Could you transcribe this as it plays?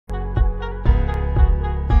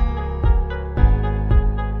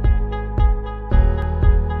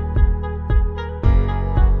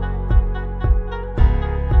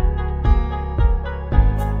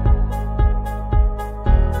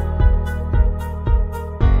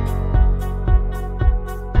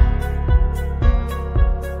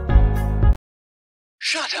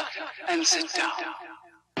sit down.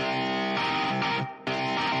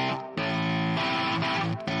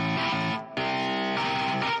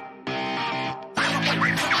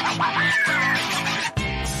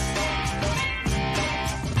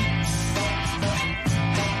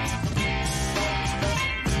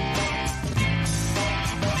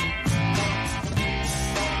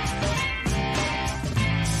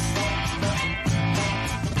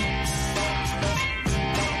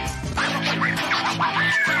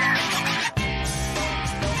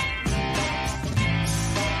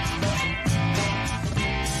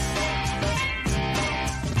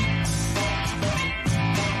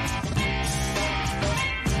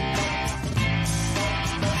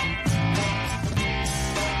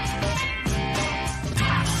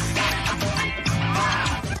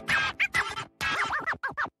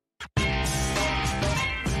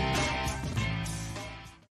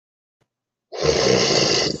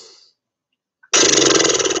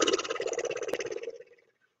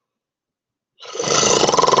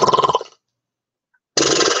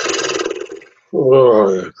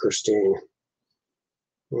 Oh, Christine.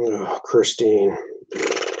 Oh, Christine.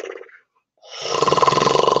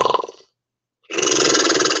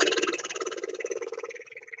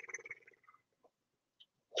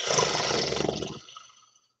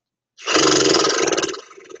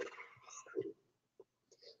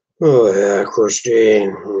 Oh, yeah,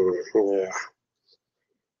 Christine. Yeah.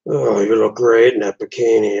 Oh, you look great in that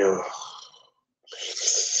bikini.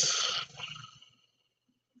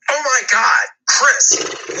 Oh my God, Chris,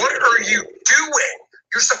 what are you doing?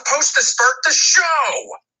 You're supposed to start the show.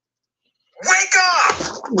 Wake up!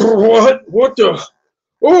 What? What the?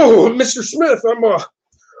 Oh, Mr. Smith, I'm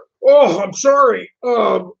sorry.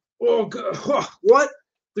 What?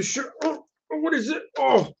 The show? Oh, what is it?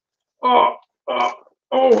 Hello,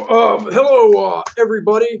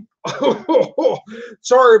 everybody.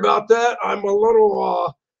 Sorry about that. I'm a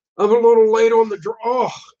little late on the draw.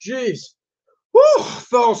 Oh, geez. Whew,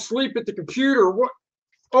 fell asleep at the computer. What?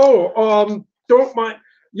 Oh, don't mind.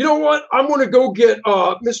 You know what? I'm gonna go get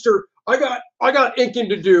Mr. I got inking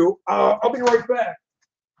to do. I'll be right back.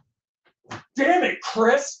 Damn it,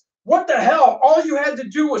 Chris! What the hell? All you had to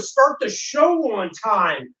do was start the show on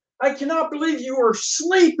time. I cannot believe you were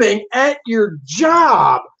sleeping at your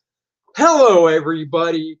job. Hello,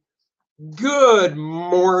 everybody. Good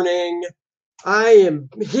morning. I am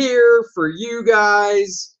here for you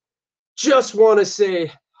guys. Just want to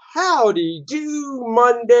say howdy do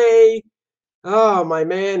Monday. Oh, my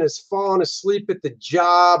man has fallen asleep at the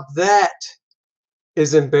job. That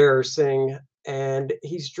is embarrassing. And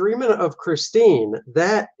he's dreaming of Christine.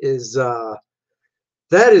 That is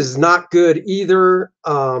not good either.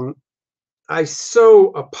 I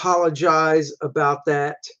so apologize about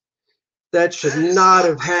that. That should not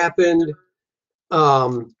have happened.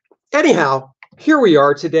 Anyhow, here we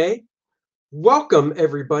are today. Welcome,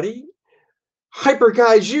 everybody. Hyper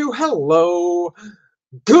Kaiju, hello.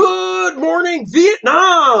 Good morning,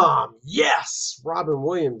 Vietnam. Yes, Robin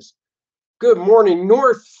Williams. Good morning,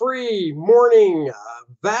 North Free. Morning,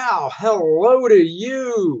 Val. Hello to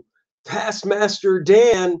you. Past Master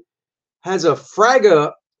Dan has a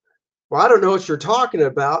fragga. Well, I don't know what you're talking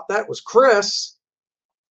about. That was Chris.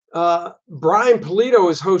 Brian Polito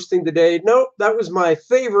is hosting today. Nope, that was my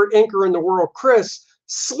favorite anchor in the world, Chris,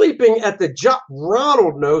 sleeping at the job.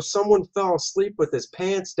 Ronald knows someone fell asleep with his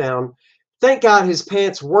pants down. Thank God his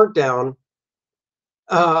pants weren't down.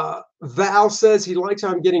 Val says he likes how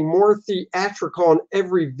I'm getting more theatrical in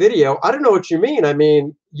every video. I don't know what you mean. I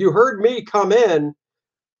mean, you heard me come in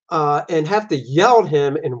and have to yell at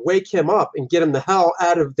him and wake him up and get him the hell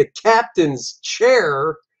out of the captain's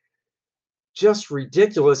chair. Just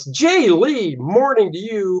ridiculous. Jay Lee, morning to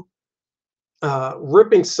you.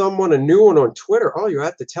 Ripping someone a new one on Twitter. Oh, you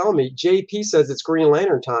have to tell me. JP says it's Green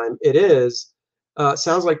Lantern time. It is.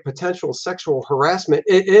 Sounds like potential sexual harassment.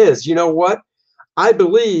 It is. You know what? I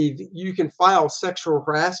believe you can file sexual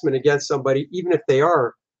harassment against somebody even if they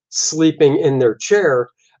are sleeping in their chair.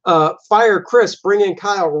 Fire Chris, bring in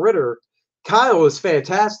Kyle Ritter. Kyle is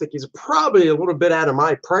fantastic. He's probably a little bit out of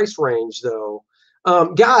my price range, though.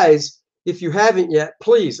 Guys, if you haven't yet,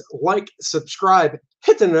 please like, subscribe,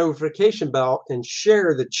 hit the notification bell, and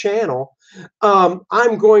share the channel.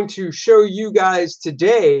 I'm going to show you guys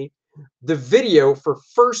today the video for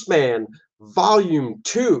First Man Volume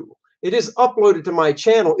 2. It is uploaded to my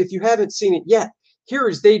channel. If you haven't seen it yet, here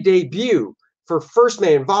is the debut for First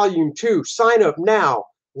Man Volume 2. Sign up now.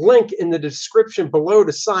 Link in the description below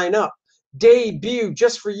to sign up. Debut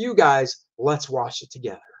just for you guys. Let's watch it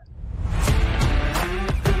together.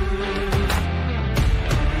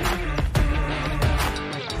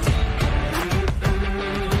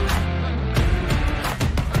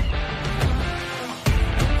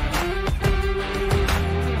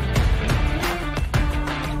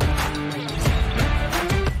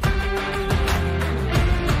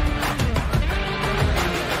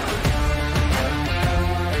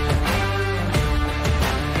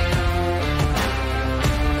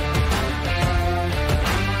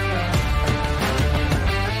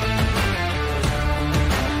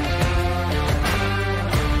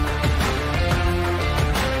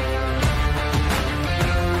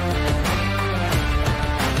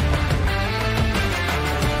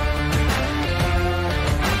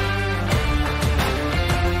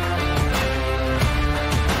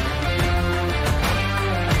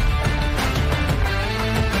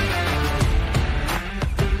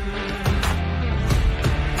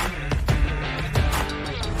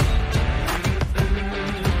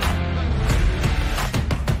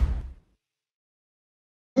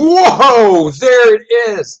 Whoa, there it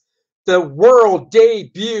is. The world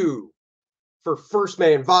debut for First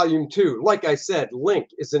Man Volume 2. Like I said, link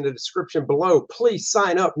is in the description below. Please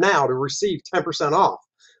sign up now to receive 10% off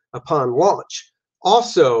upon launch.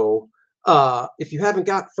 Also, if you haven't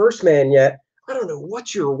got First Man yet, I don't know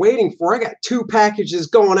what you're waiting for. I got 2 packages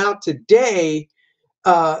going out today.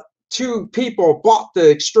 2 people bought the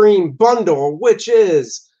Extreme Bundle, which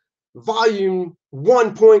is Volume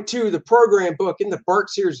 1.2, the program book in the Bart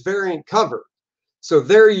Sears variant cover. So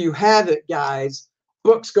there you have it, guys.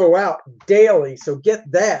 Books go out daily, so get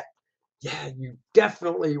that. Yeah, you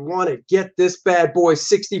definitely want to get this bad boy.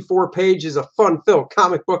 64 pages of fun-filled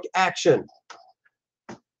comic book action.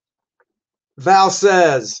 Val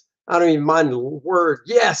says, I don't even mind the word.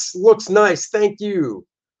 Yes, looks nice. Thank you.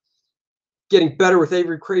 Getting better with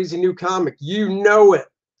every crazy new comic. You know it.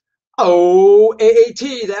 Oh,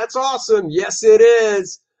 AAT, that's awesome. Yes, it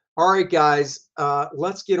is. All right, guys,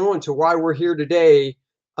 let's get on to why we're here today.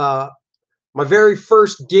 My very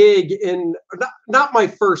first gig in, not my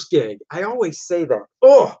first gig. I always say that.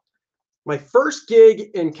 Oh, my first gig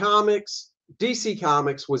in comics, DC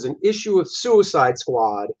Comics, was an issue of Suicide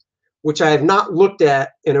Squad, which I have not looked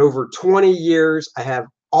at in over 20 years. I have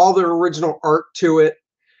all the original art to it.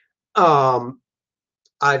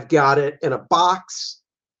 I've got it in a box,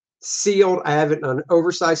 sealed. I have it in an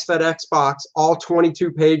oversized FedEx box, all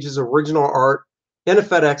 22 pages original art in a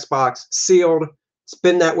FedEx box, sealed. It's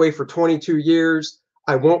been that way for 22 years.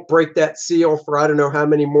 I won't break that seal for I don't know how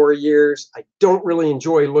many more years. I don't really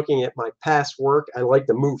enjoy looking at my past work. I like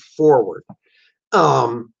to move forward.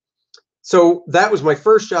 So that was my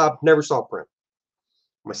first job, never saw print.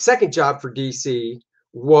 My second job for DC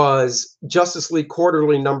was Justice League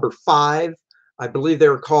Quarterly number 5. I believe they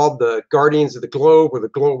were called the Guardians of the Globe or the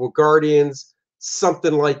Global Guardians,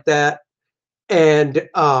 something like that. And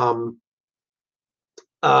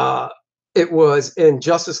it was in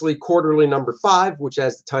Justice League Quarterly number 5, which,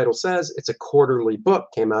 as the title says, it's a quarterly book,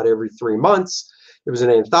 came out every 3 months. It was an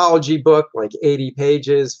anthology book, like 80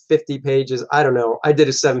 pages, 50 pages. I don't know. I did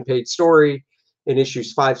a 7-page story in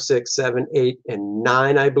issues 5, 6, 7, 8, and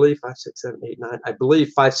 9, I believe. 5, 6, 7, 8, 9. I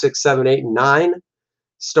believe 5, 6, 7, 8, and 9,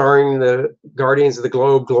 starring the Guardians of the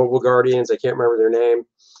Globe, Global Guardians. I can't remember their name.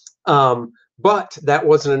 But that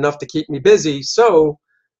wasn't enough to keep me busy. So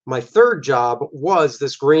my third job was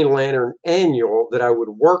this Green Lantern annual that I would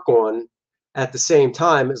work on at the same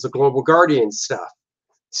time as the Global Guardians stuff.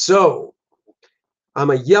 So I'm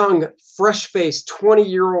a young, fresh-faced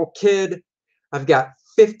 20-year-old kid. I've got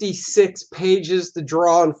 56 pages to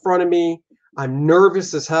draw in front of me. I'm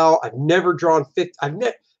nervous as hell. I've never drawn 50.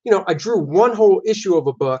 I drew one whole issue of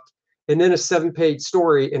a book and then a 7-page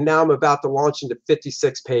story, and now I'm about to launch into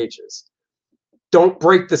 56 pages. Don't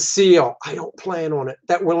break the seal. I don't plan on it.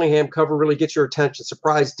 That Willingham cover really gets your attention.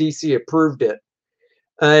 Surprised DC approved it.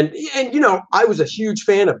 And I was a huge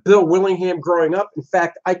fan of Bill Willingham growing up. In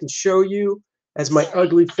fact, I can show you as my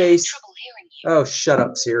ugly face. Oh, shut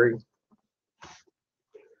up, Siri.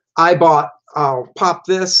 I'll pop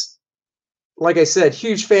this. Like I said,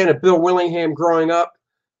 huge fan of Bill Willingham growing up.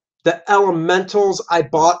 The Elementals I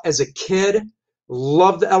bought as a kid.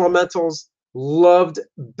 Loved the Elementals. Loved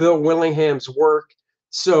Bill Willingham's work.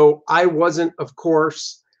 So I wasn't, of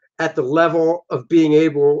course, at the level of being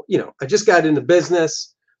able, I just got into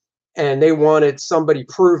business and they wanted somebody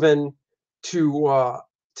proven to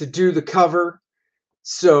do the cover.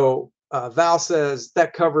 So Val says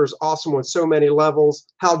that cover is awesome on so many levels.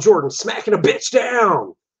 Hal Jordan smacking a bitch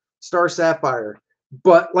down. Star Sapphire.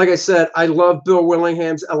 But like I said, I love Bill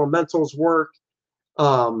Willingham's Elementals work.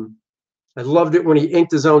 I loved it when he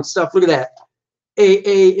inked his own stuff. Look at that.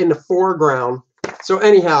 AA in the foreground. So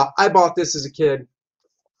anyhow, I bought this as a kid.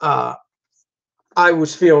 I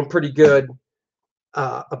was feeling pretty good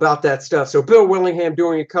about that stuff. So Bill Willingham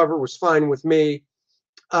doing a cover was fine with me.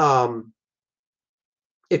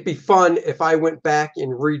 It'd be fun if I went back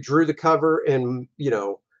and redrew the cover and,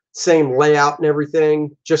 same layout and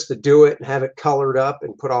everything, just to do it and have it colored up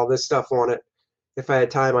and put all this stuff on it. If I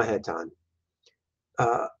had time, I had time.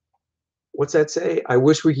 What's that say? I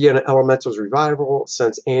wish we could get an Elementals revival.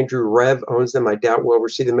 Since Andrew Rev owns them, I doubt we'll ever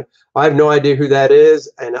see them. I have no idea who that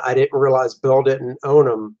is, and I didn't realize Bill didn't own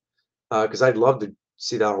them because I'd love to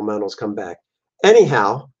see the Elementals come back.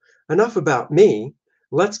 Anyhow, enough about me.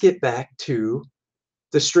 Let's get back to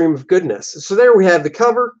the stream of goodness. So there we have the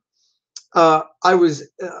cover. I was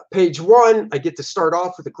page 1. I get to start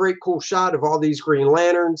off with a great cool shot of all these Green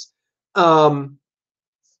Lanterns. Like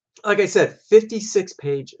I said, 56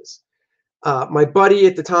 pages. My buddy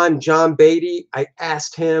at the time, John Beatty, I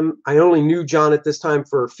asked him, I only knew John at this time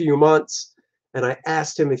for a few months, and I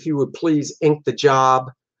asked him if he would please ink the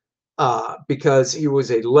job. because he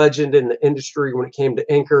was a legend in the industry when it came to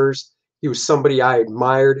inkers. He was somebody I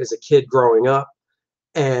admired as a kid growing up,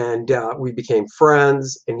 and we became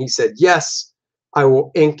friends. And he said, "Yes, I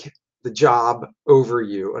will ink the job over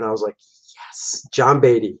you." And I was like, "Yes, John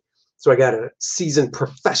Beatty." So I got a seasoned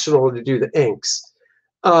professional to do the inks.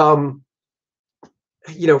 Um,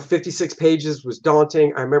 56 pages was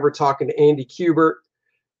daunting. I remember talking to Andy Kubert,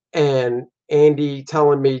 and Andy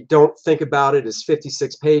telling me, "Don't think about it as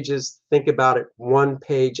 56 pages. Think about it one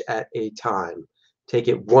page at a time. Take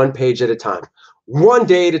it one page at a time, one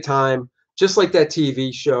day at a time, just like that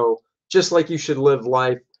TV show, just like you should live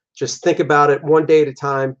life. Just think about it one day at a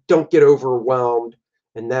time. Don't get overwhelmed."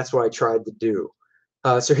 And that's what I tried to do.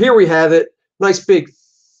 So here we have it. Nice big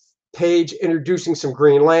page introducing some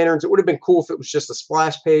Green Lanterns. It would have been cool if it was just a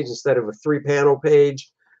splash page instead of a 3-panel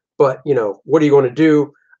page. But, what are you going to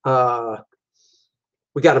do?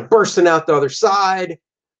 We got them bursting out the other side.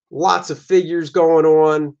 Lots of figures going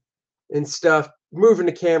on and stuff, moving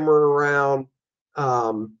the camera around.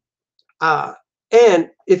 Um, and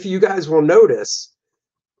if you guys will notice,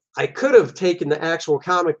 I could have taken the actual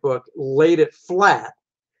comic book, laid it flat,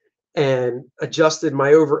 and adjusted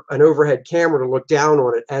an overhead camera to look down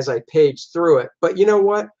on it as I paged through it. But you know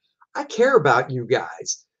what? I care about you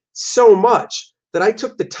guys so much that I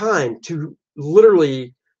took the time to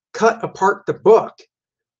literally cut apart the book.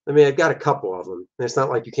 I mean, I've got a couple of them, and it's not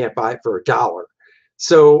like you can't buy it for $1.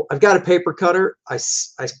 So I've got a paper cutter. I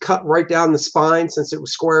cut right down the spine since it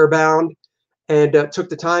was square bound, and took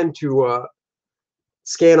the time to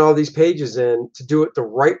scan all these pages in to do it the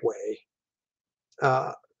right way.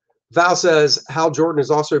 Val says Hal Jordan is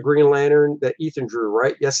also a Green Lantern that Ethan drew,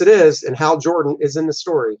 right? Yes, it is. And Hal Jordan is in the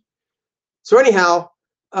story. So anyhow,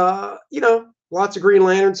 lots of Green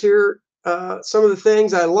Lanterns here. Some of the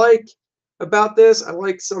things I like about this, I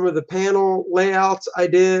like some of the panel layouts I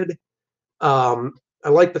did. I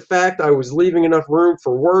like the fact I was leaving enough room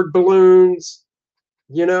for word balloons.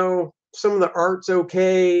 Some of the art's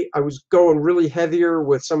okay. I was going really heavier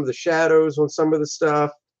with some of the shadows on some of the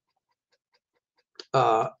stuff.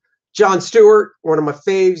 John Stewart, one of my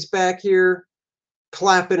faves back here,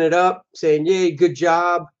 clapping it up, saying, "Yay, good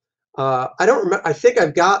job." I don't remember. I think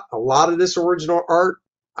I've got a lot of this original art.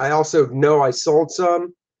 I also know I sold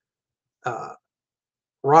some.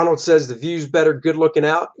 Ronald says the view's better. Good looking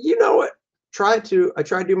out. You know it. I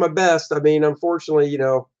try to do my best. I mean, unfortunately,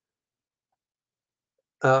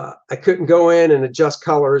 I couldn't go in and adjust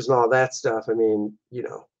colors and all that stuff. I mean,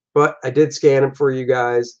 but I did scan them for you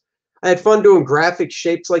guys. I had fun doing graphic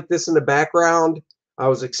shapes like this in the background. I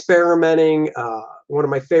was experimenting. One of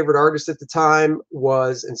my favorite artists at the time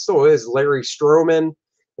was, and still is, Larry Stroman,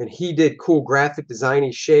 and he did cool graphic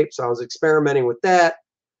designy shapes. So I was experimenting with that.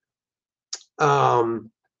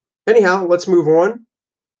 Anyhow, let's move on.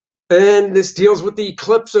 And this deals with the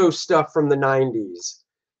Eclipso stuff from the 90s.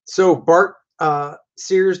 So Bart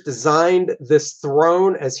Sears designed this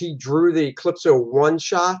throne as he drew the Eclipso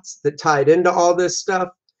one-shots that tied into all this stuff.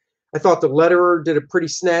 I thought the letterer did a pretty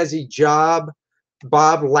snazzy job.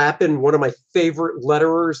 Bob Lappin, one of my favorite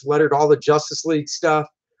letterers, lettered all the Justice League stuff.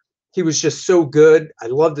 He was just so good. I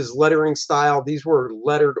loved his lettering style. These were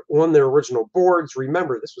lettered on their original boards.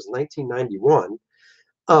 Remember, this was 1991.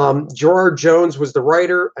 Gerard Jones was the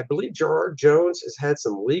writer. I believe Gerard Jones has had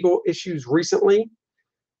some legal issues recently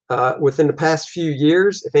within the past few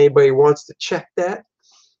years, if anybody wants to check that.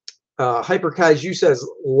 Hyper Kaiju says,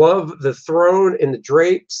 "Love the throne and the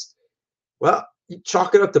drapes." Well, you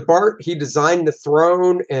chalk it up to Bart. He designed the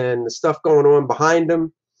throne and the stuff going on behind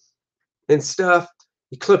him and stuff.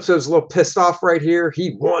 Eclipso's a little pissed off right here.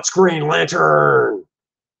 He wants Green Lantern.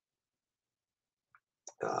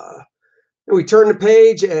 We turn the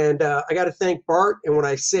page, and I got to thank Bart. And when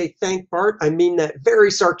I say thank Bart, I mean that very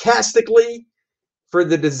sarcastically, for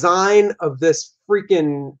the design of this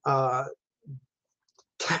freaking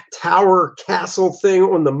tower castle thing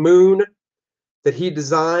on the moon that he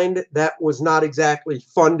designed. That was not exactly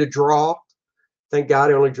fun to draw. Thank God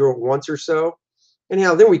I only drew it once or so.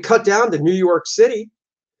 Anyhow, then we cut down to New York City.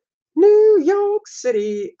 New York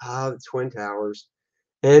City. The Twin Towers.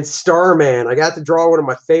 And Starman. I got to draw one of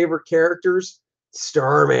my favorite characters,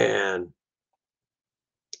 Starman.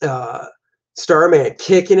 Starman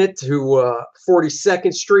kicking it to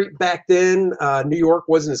 42nd Street back then. New York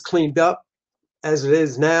wasn't as cleaned up as it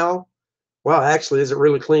is now. Well, actually, is it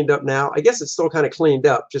really cleaned up now? I guess it's still kind of cleaned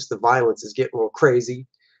up. Just the violence is getting a little crazy.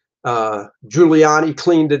 Giuliani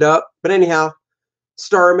cleaned it up. But anyhow,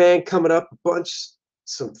 Starman coming up,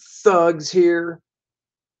 some thugs here.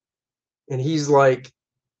 And he's like,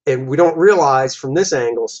 and we don't realize from this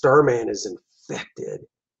angle, Starman is infected.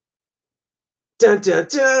 Dun, dun,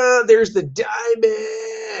 dun, there's the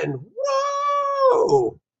diamond.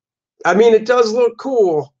 Whoa! I mean, it does look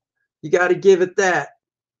cool. You got to give it that.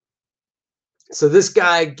 So this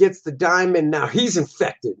guy gets the diamond. Now he's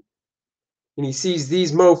infected. And he sees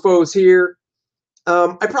these mofos here.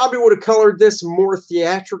 I probably would have colored this more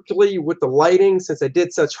theatrically with the lighting, since I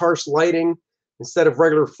did such harsh lighting. Instead of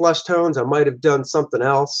regular flesh tones, I might have done something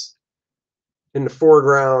else in the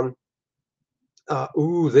foreground.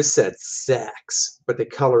 Ooh, this said sex, but they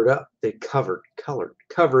colored up. They covered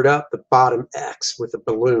up the bottom X with a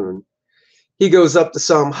balloon. He goes up to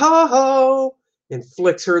some ho-ho and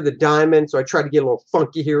flicks her the diamond. So I tried to get a little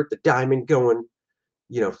funky here with the diamond going,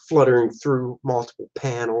 fluttering through multiple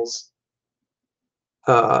panels.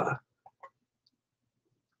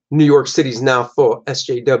 New York City's now full of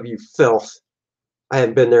SJW filth. I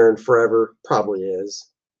haven't been there in forever. Probably is.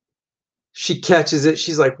 She catches it.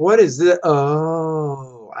 She's like, what is this?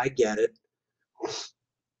 Oh, I get it.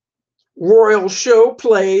 Royal Show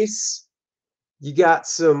Place. You got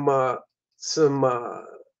some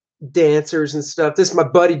dancers and stuff. This is my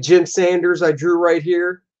buddy Jim Sanders I drew right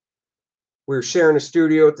here. We were sharing a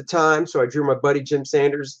studio at the time, so I drew my buddy Jim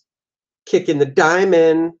Sanders kicking the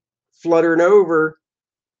diamond, fluttering over.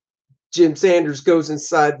 Jim Sanders goes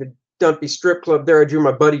inside the dumpy strip club there. I drew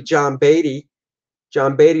my buddy John Beatty.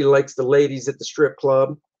 John Beatty likes the ladies at the strip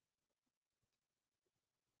club.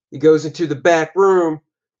 He goes into the back room.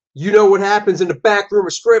 You know what happens in the back room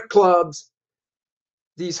of strip clubs.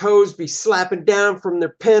 These hoes be slapping down from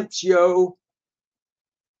their pimps, yo.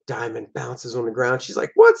 Diamond bounces on the ground. She's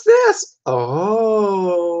like, what's this?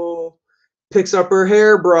 Oh. Picks up her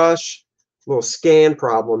hairbrush. Little scan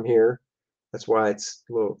problem here. That's why it's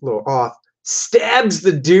a little off. Stabs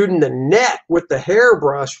the dude in the neck with the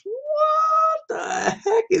hairbrush. What the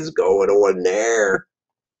heck is going on there?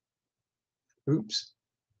 Oops.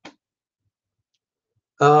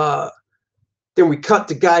 Then we cut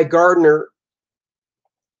to Guy Gardner.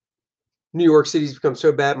 New York City's become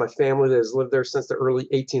so bad, my family that has lived there since the early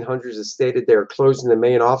 1800s has stated they are closing the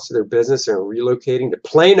main office of their business and are relocating to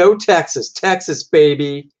Plano, Texas. Texas,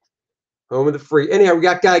 baby. Home of the free. Anyhow, we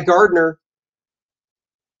got Guy Gardner.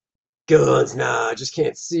 Guns, nah, I just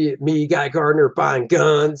can't see it. Me, Guy Gardner, buying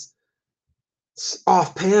guns. It's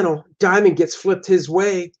off panel. Diamond gets flipped his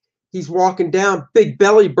way. He's walking down. Big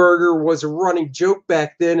Belly Burger was a running joke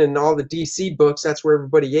back then in all the DC books. That's where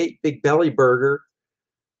everybody ate Big Belly Burger.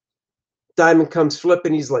 Diamond comes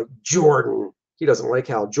flipping. He's like, Jordan. He doesn't like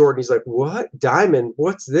Hal Jordan. He's like, what? Diamond,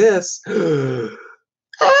 what's this?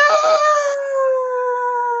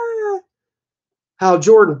 Hal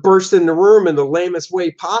Jordan burst in the room in the lamest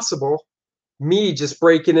way possible. Me just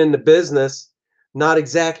breaking into business. Not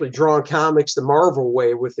exactly drawing comics the Marvel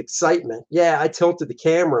way with excitement. Yeah, I tilted the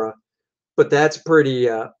camera, but that's pretty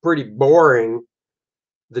boring.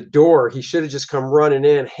 The door, he should have just come running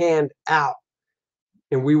in, hand out,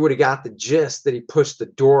 and we would have got the gist that he pushed the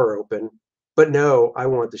door open. But no, I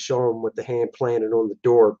wanted to show him with the hand planted on the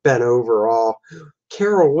door, bent over all.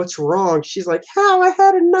 Carol, what's wrong? She's like, Hal, I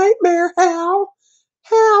had a nightmare, Hal.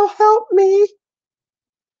 Hal, help me.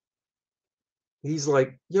 He's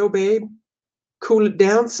like, yo, babe, cool it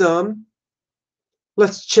down some.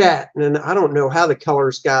 Let's chat. And I don't know how the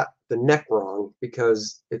colors got the neck wrong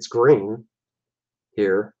because it's green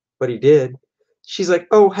here, but he did. She's like,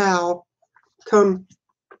 oh, Hal, come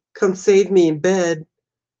save me in bed.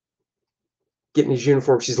 Getting his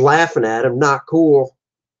uniform. She's laughing at him. Not cool.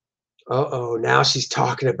 Uh-oh, now she's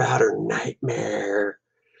talking about her nightmare.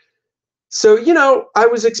 So, I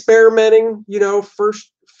was experimenting,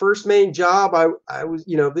 first main job. I was,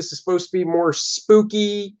 this is supposed to be more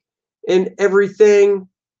spooky and everything.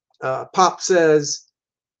 Pop says,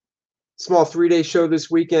 small 3-day show this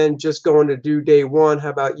weekend, just going to do day one.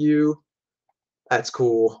 How about you? That's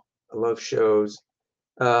cool. I love shows.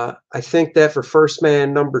 I think that for First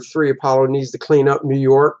Man #3, Apollo needs to clean up New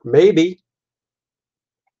York. Maybe.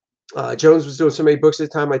 Jones was doing so many books at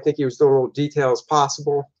the time. I think he was doing little detail as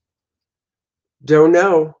possible. Don't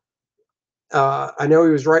know. I know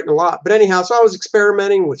he was writing a lot. But anyhow, so I was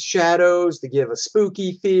experimenting with shadows to give a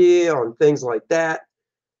spooky feel and things like that.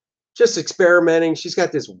 Just experimenting. She's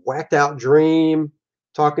got this whacked out dream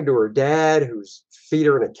talking to her dad whose feet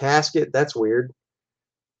are in a casket. That's weird.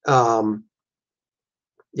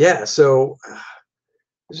 Yeah, so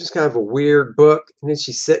it's just kind of a weird book. And then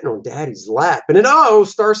she's sitting on daddy's lap. And then,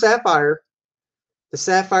 Star Sapphire, the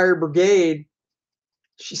Sapphire Brigade,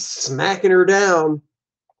 she's smacking her down.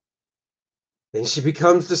 Then she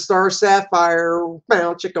becomes the Star Sapphire. Wow,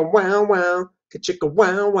 chicka wow wow, chicka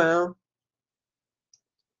wow wow.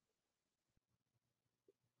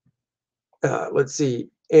 Let's see.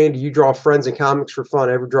 And do you draw friends in comics for fun?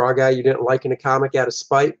 Ever draw a guy you didn't like in a comic out of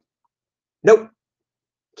spite? Nope.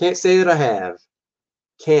 Can't say that I have.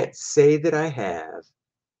 Can't say that I have.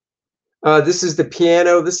 This is the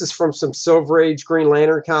piano. This is from some Silver Age Green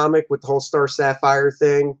Lantern comic with the whole Star Sapphire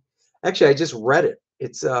thing. Actually, I just read it.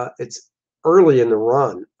 It's early in the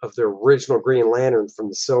run of the original Green Lantern from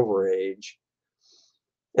the Silver Age.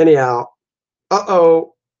 Anyhow,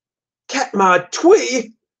 uh-oh, Katma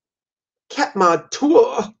Twee, Katma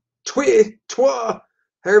Tua, Twee, Twa,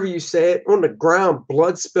 however you say it, on the ground,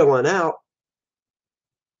 blood spilling out.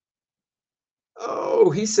 Oh,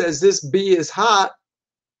 he says this bee is hot.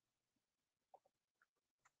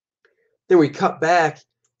 Then we cut back,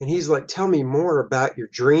 and he's like, tell me more about your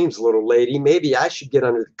dreams, little lady. Maybe I should get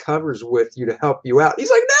under the covers with you to help you out. He's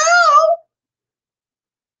like, no!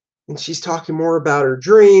 And she's talking more about her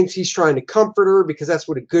dreams. He's trying to comfort her because that's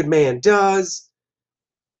what a good man does.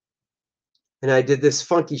 And I did this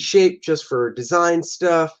funky shape just for design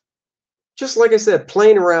stuff. Just like I said,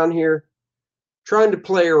 playing around here, trying to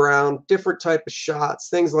play around, different type of shots,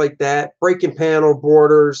 things like that, breaking panel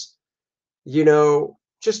borders,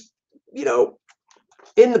 just,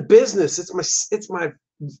 in the business. It's my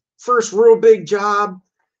first real big job,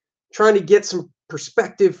 trying to get some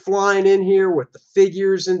perspective flying in here with the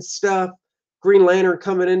figures and stuff. Green Lantern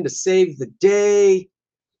coming in to save the day.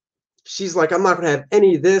 She's like, I'm not going to have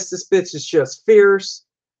any of this. This bitch is just fierce.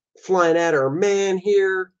 Flying at her man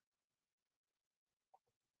here.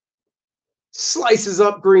 Slices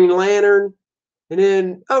up Green Lantern. And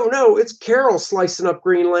then, oh no, it's Carol slicing up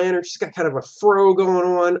Green Lantern. She's got kind of a fro going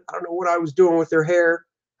on. I don't know what I was doing with her hair.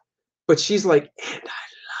 But she's like, and I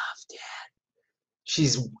loved it.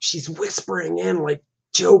 She's whispering in like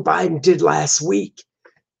Joe Biden did last week.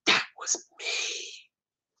 That was me.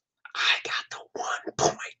 I got the 1.9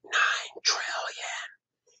 trillion.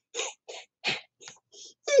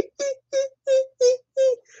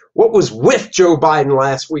 What was with Joe Biden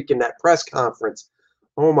last week in that press conference?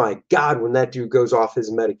 Oh my God, when that dude goes off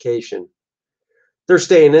his medication. They're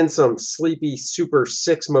staying in some sleepy Super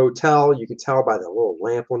 6 motel. You can tell by the little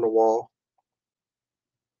lamp on the wall.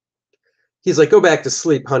 He's like, go back to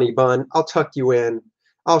sleep, honey bun. I'll tuck you in.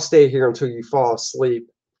 I'll stay here until you fall asleep.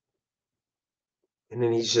 And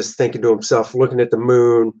then he's just thinking to himself, looking at the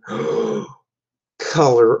moon.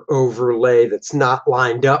 Color overlay that's not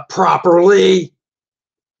lined up properly.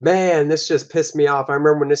 Man, this just pissed me off. I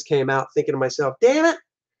remember when this came out thinking to myself, damn it.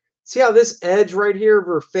 See how this edge right here of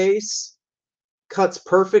her face cuts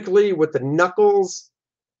perfectly with the knuckles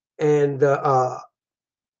and the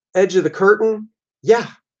edge of the curtain? Yeah,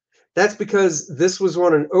 that's because this was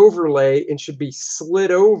on an overlay and should be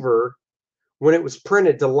slid over when it was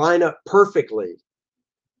printed to line up perfectly.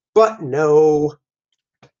 But no.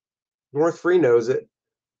 North Free knows it.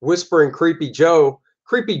 Whispering Creepy Joe.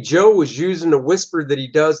 Creepy Joe was using the whisper that he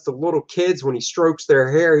does to little kids when he strokes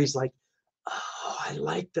their hair. He's like, oh, I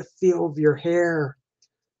like the feel of your hair.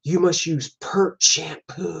 You must use Pert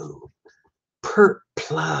shampoo. Pert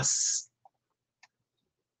Plus.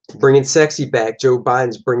 Bringing sexy back. Joe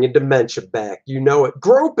Biden's bringing dementia back. You know it.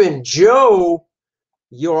 Groping Joe.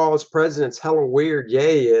 You all as president's hella weird. Yeah,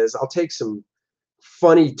 he is. I'll take some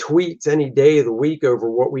funny tweets any day of the week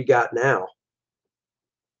over what we got now.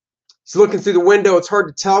 He's looking through the window. It's hard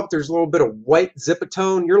to tell if there's a little bit of white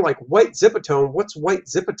zipatone. You're like, white zipatone? What's white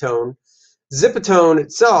zipatone? Zipatone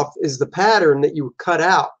itself is the pattern that you would cut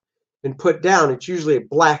out and put down. It's usually a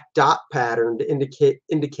black dot pattern to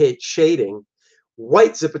indicate shading.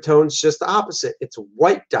 White zipatone is just the opposite. It's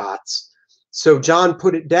white dots. So John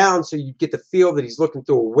put it down so you get the feel that he's looking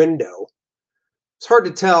through a window. It's hard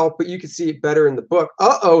to tell, but you can see it better in the book.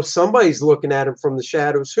 Uh-oh, somebody's looking at him from the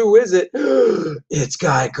shadows. Who is it? It's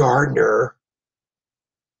Guy Gardner.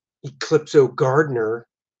 Eclipso Gardner.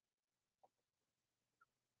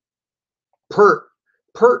 Pert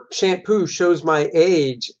shampoo shows my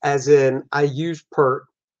age, as in I used Pert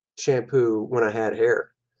shampoo when I had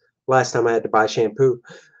hair. Last time I had to buy shampoo.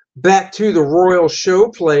 Back to the Royal Show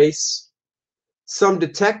Place. Some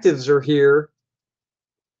detectives are here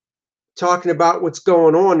talking about what's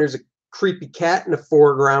going on. There's a creepy cat in the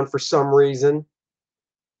foreground for some reason.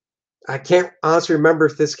 I can't honestly remember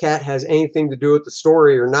if this cat has anything to do with the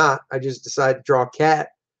story or not. I just decided to draw a cat.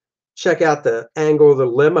 Check out the angle of the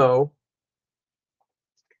limo.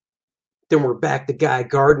 Then we're back to Guy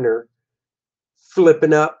Gardner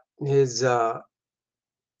flipping up his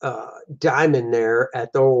diamond there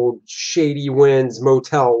at the old Shady Winds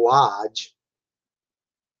Motel Lodge.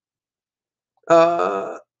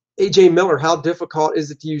 AJ Miller, how difficult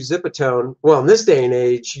is it to use Zipatone? Well, in this day and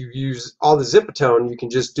age, you use all the Zipatone. You can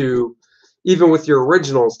just do, even with your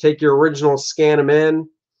originals, take your originals, scan them in,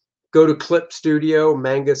 go to Clip Studio,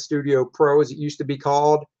 Manga Studio Pro, as it used to be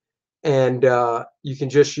called, and you can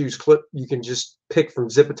just use clip. You can just pick from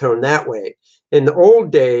Zipatone that way. In the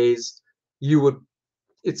old days, you would.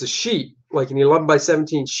 It's a sheet, like an 11 by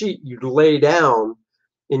 17 sheet. You'd lay down,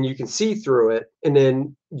 and you can see through it, and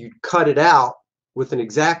then you'd cut it out with an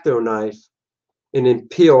X-Acto knife, and then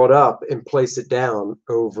peel it up and place it down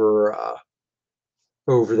over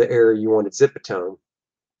the area you wanted Zipatone.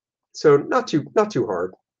 So not too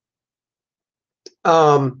hard.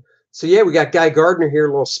 So yeah, we got Guy Gardner here,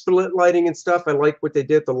 a little split lighting and stuff. I like what they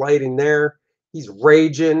did, the lighting there. He's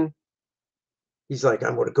raging. He's like,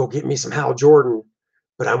 I'm going to go get me some Hal Jordan,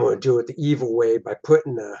 but I'm going to do it the evil way by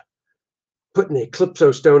putting the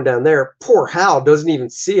Eclipso stone down there. Poor Hal doesn't even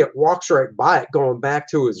see it, walks right by it, going back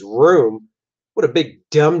to his room. What a big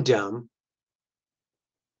dum-dum.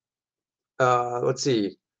 Let's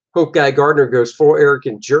see. Hope Guy Gardner goes full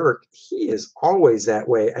arrogant jerk. He is always that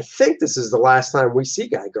way. I think this is the last time we see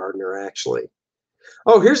Guy Gardner, actually.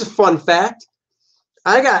 Oh, here's a fun fact.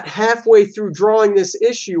 I got halfway through drawing this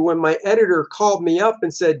issue when my editor called me up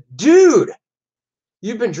and said, dude,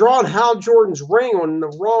 you've been drawing Hal Jordan's ring on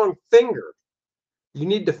the wrong finger. You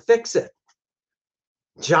need to fix it.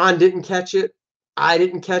 John didn't catch it. I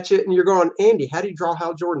didn't catch it. And you're going, Andy, how do you draw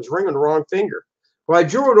Hal Jordan's ring on the wrong finger? Well, I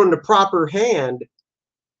drew it on the proper hand,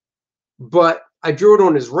 but I drew it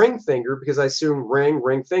on his ring finger because I assumed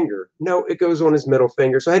ring finger. No, it goes on his middle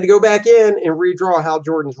finger. So I had to go back in and redraw Hal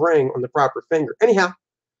Jordan's ring on the proper finger. Anyhow,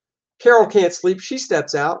 Carol can't sleep. She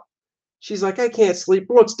steps out. She's like, I can't sleep.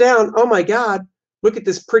 Looks down. Oh my God, look at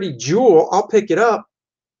this pretty jewel. I'll pick it up.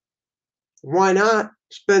 Why not?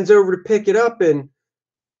 She bends over to pick it up and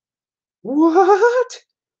what?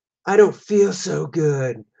 I don't feel so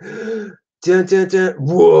good. Dun, dun, dun.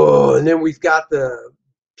 Whoa. And then we've got the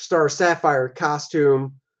Star Sapphire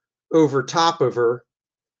costume over top of her.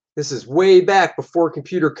 This is way back before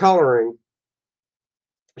computer coloring.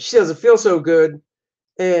 She doesn't feel so good.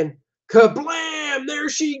 And kablam! There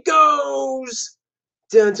she goes.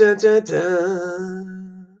 Dun, dun, dun,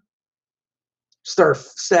 dun. Star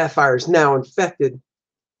Sapphire is now infected.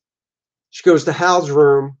 She goes to Hal's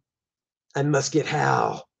room. I must get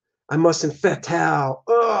Hal. I must infect Hal.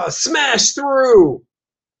 Oh, smash through.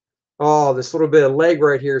 Oh, this little bit of leg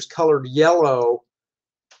right here is colored yellow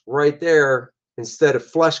right there instead of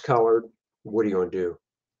flesh colored. What are you going to do?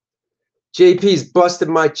 JP's busted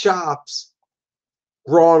my chops.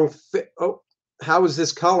 Wrong fit. Oh, how is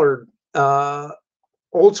this colored?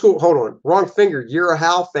 Old school. Hold on. Wrong finger. You're a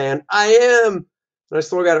Hal fan. I am. And I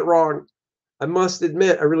still got it wrong. I must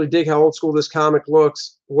admit, I really dig how old school this comic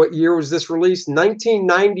looks. What year was this released?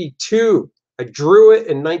 1992. I drew it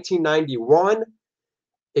in 1991.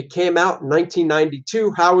 It came out in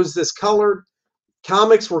 1992. How was this colored?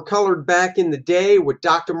 Comics were colored back in the day with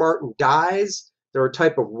Dr. Martin dyes. They're a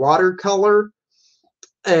type of watercolor.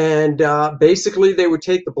 And basically, they would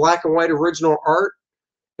take the black and white original art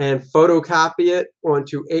and photocopy it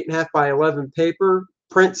onto 8.5 by 11 paper,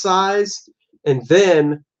 print size. And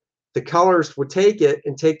then the colorists would take it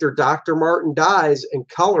and take their Dr. Martin dyes and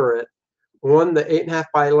color it on the 8.5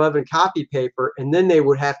 by 11 copy paper. And then they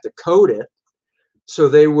would have to code it. So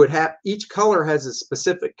they would have, each color has a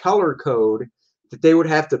specific color code that they would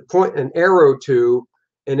have to point an arrow to.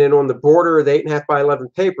 And then on the border of the 8.5 by 11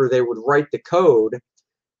 paper, they would write the code.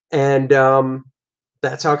 And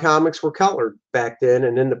that's how comics were colored back then.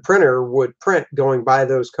 And then the printer would print going by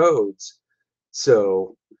those codes.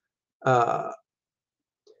 So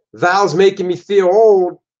Val's making me feel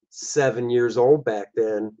old. 7 years old back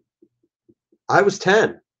then. I was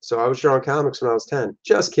 10. So I was drawing comics when I was 10.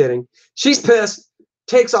 Just kidding. She's pissed.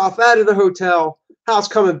 Takes off out of the hotel. Hal's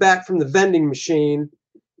coming back from the vending machine.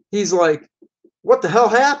 He's like, what the hell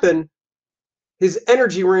happened? His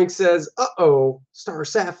energy ring says, uh-oh, Star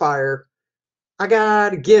Sapphire. I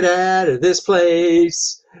gotta get out of this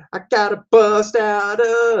place. I gotta bust out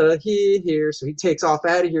of here. So he takes off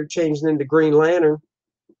out of here, changing into Green Lantern.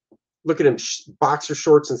 Look at him, boxer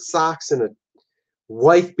shorts and socks and a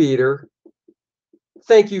wife beater.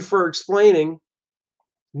 Thank you for explaining.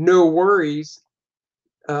 No worries.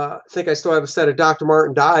 I think I still have a set of Dr.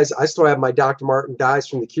 Martin dyes. I still have my Dr. Martin dyes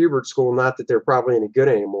from the Kubert school. Not that they're probably any good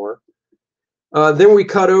anymore. Then we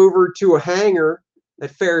cut over to a hangar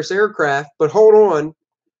at Ferris Aircraft. But hold on.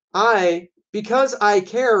 Because I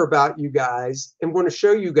care about you guys, am going to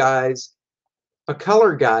show you guys a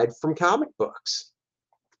color guide from comic books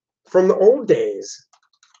from the old days.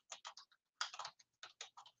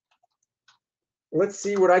 Let's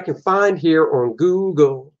see what I can find here on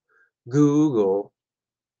Google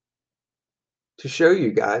to show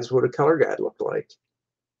you guys what a color guide looked like.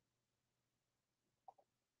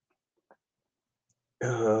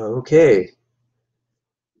 Okay.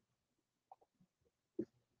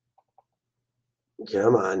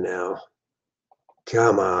 Come on now.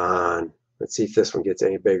 Come on. Let's see if this one gets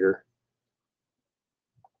any bigger.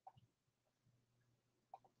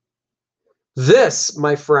 This,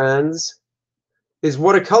 my friends, is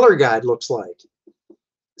what a color guide looks like.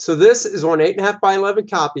 So this is on 8.5 by 11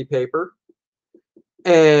 copy paper.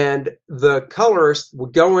 And the colorist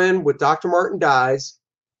would go in with Dr. Martin dyes,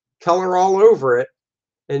 color all over it,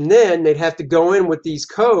 and then they'd have to go in with these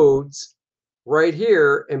codes right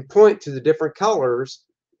here and point to the different colors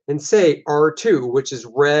and say R2, which is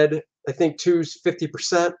red. I think 2's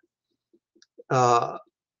 50%.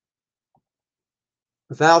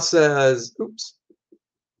 Val says, oops,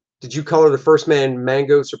 did you color the First Man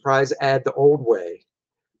Mango Surprise ad the old way?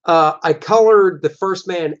 I colored the First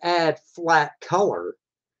Man ad flat color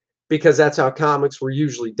because that's how comics were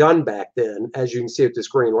usually done back then. As you can see with this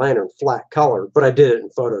Green Lantern, flat color, but I did it in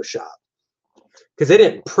Photoshop because they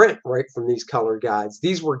didn't print right from these color guides.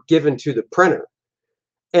 These were given to the printer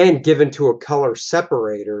and given to a color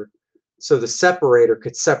separator so the separator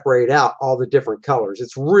could separate out all the different colors.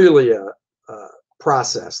 It's really a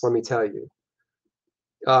process, let me tell you.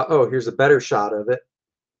 Oh, here's a better shot of it.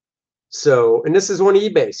 So, and this is on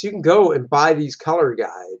eBay. So you can go and buy these color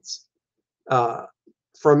guides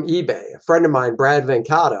from eBay. A friend of mine, Brad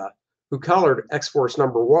Venkata, who colored X-Force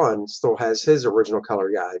 #1, still has his original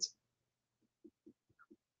color guides.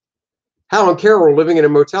 Hal and Carol were living in a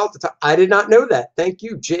motel at the time. I did not know that. Thank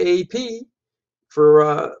you, JAP,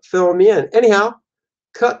 for filling me in. Anyhow,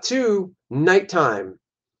 cut to nighttime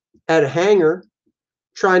at a hangar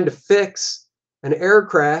trying to fix an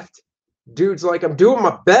aircraft. Dude's like, I'm doing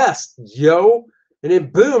my best, yo. And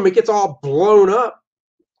then boom, it gets all blown up.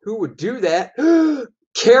 Who would do that?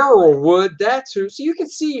 Carol would. That's who. So you can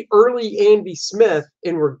see early Andy Smith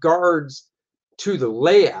in regards to the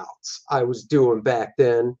layouts I was doing back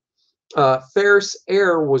then. Ferris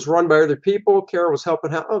Air was run by other people. Carol was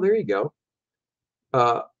helping out. Oh, there you go.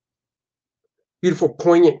 Beautiful,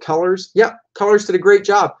 poignant colors. Yeah, colors did a great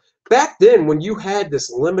job. Back then, when you had this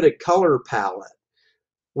limited color palette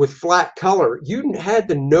with flat color, you had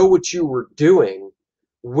to know what you were doing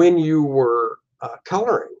when you were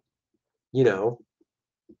coloring, you know.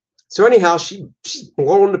 So anyhow, she's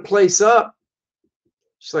blowing the place up.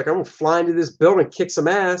 She's like, I'm going to fly into this building, kick some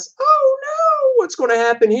ass. Oh, no, what's going to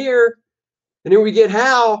happen here? And then we get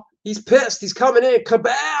Hal. He's pissed. He's coming in.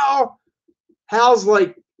 Kabow! Hal's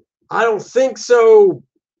like, I don't think so.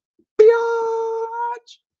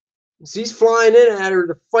 Biatch! So he's flying in at her.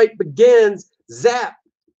 The fight begins. Zap.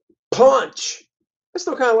 Punch. I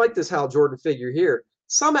still kind of like this Hal Jordan figure here.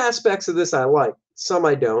 Some aspects of this I like. Some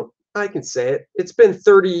I don't. I can say it. It's been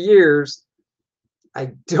 30 years.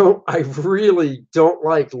 I really don't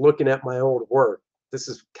like looking at my old work. This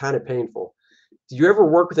is kind of painful. Do you ever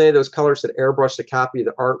work with any of those colors that airbrushed a copy of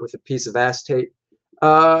the art with a piece of acetate?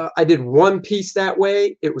 I did one piece that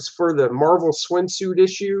way. It was for the Marvel swimsuit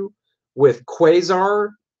issue with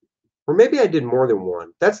Quasar. Or maybe I did more than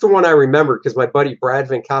one. That's the one I remember because my buddy Brad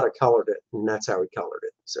Venkata colored it, and that's how he colored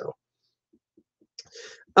it. So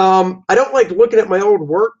I don't like looking at my old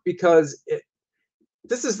work because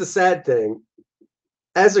this is the sad thing.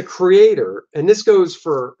 As a creator, and this goes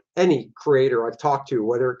for any creator I've talked to,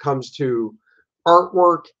 whether it comes to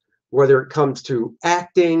artwork, whether it comes to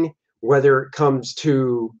acting, whether it comes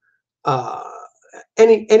to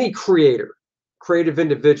any creator, creative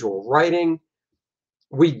individual, writing,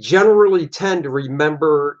 we generally tend to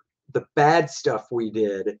remember the bad stuff we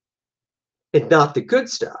did and not the good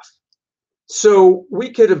stuff. So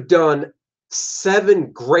we could have done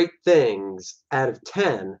 7 great things out of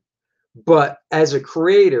 10, but as a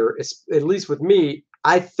creator, at least with me,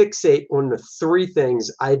 I fixate on the 3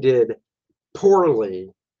 things I did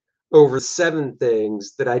poorly over 7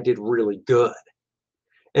 things that I did really good.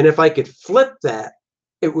 And if I could flip that,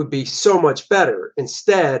 it would be so much better.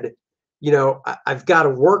 Instead, you know, I've got to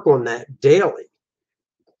work on that daily.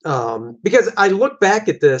 Because I look back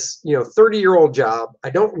at this, you know, 30-year-old job. I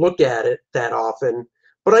don't look at it that often,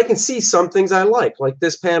 but I can see some things I like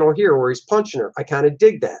this panel here where he's punching her. I kind of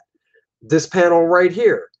dig that. This panel right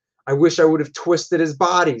here, I wish I would have twisted his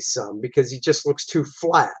body some because he just looks too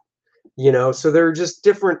flat, you know. So there are just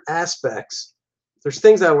different aspects. There's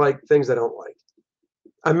things I like, things I don't like.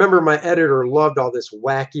 I remember my editor loved all this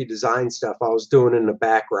wacky design stuff I was doing in the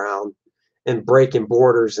background and breaking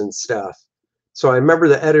borders and stuff. So I remember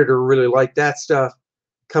the editor really liked that stuff.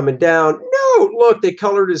 Coming down, no, look, they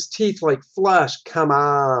colored his teeth like flesh. Come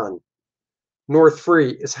on. North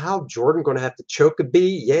Free, is Hal Jordan going to have to choke a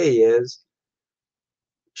bee? Yeah, he is.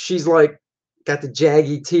 She's like, got the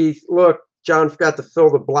jaggy teeth. Look, John forgot to fill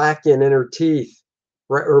the black in her teeth,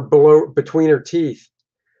 right, or below, between her teeth.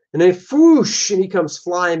 And then whoosh, and he comes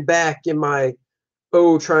flying back in my,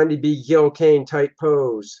 trying to be Gil Kane type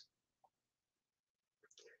pose.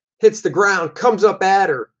 Hits the ground, comes up at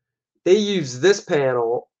her. They use this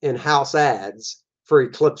panel in house ads for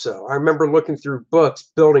Eclipso. I remember looking through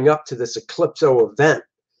books building up to this Eclipso event,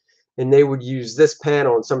 and they would use this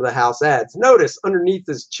panel in some of the house ads. Notice underneath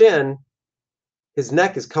his chin, his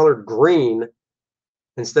neck is colored green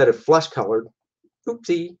instead of flesh colored.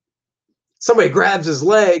 Oopsie. Somebody grabs his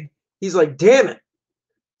leg. He's like, damn it,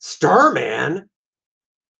 Starman.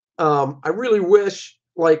 I really wish,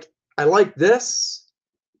 like, I like this.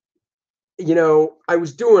 You know, I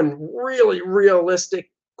was doing really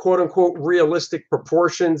realistic, quote unquote, realistic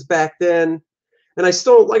proportions back then. And I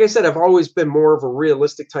still, like I said, I've always been more of a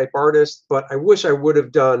realistic type artist, but I wish I would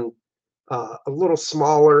have done a little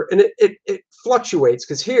smaller. And it fluctuates,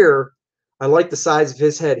 because here, I like the size of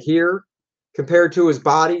his head here compared to his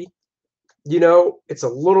body. You know, it's a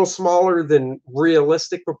little smaller than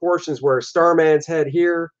realistic proportions, where Starman's head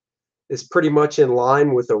here is pretty much in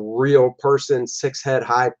line with a real person, 6 head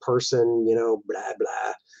high person, you know, blah,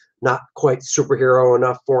 blah. Not quite superhero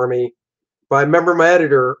enough for me. But I remember my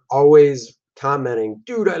editor always commenting,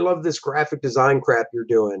 dude, I love this graphic design crap you're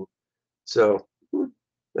doing. So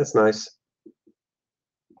that's nice.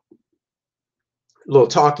 A little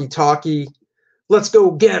talkie. Let's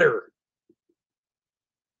go get her.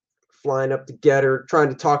 Flying up to get her, trying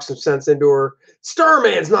to talk some sense into her.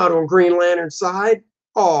 Starman's not on Green Lantern's side.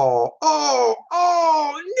 Oh,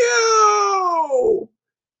 no!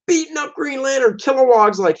 Beating up Green Lantern.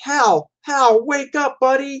 Kilowog's like, Hal, wake up,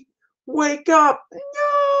 buddy. Wake up.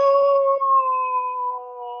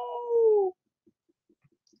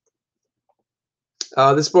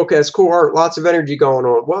 No! This book has cool art, lots of energy going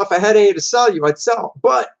on. Well, if I had any to sell you, I'd sell.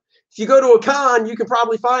 But if you go to a con, you can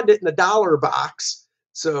probably find it in the $1 box.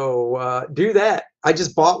 So do that. I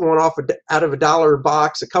just bought one out of a $1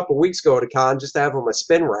 box a couple weeks ago at a con, just to have on my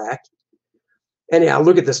spin rack. And yeah,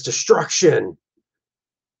 look at this destruction.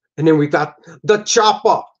 And then we got the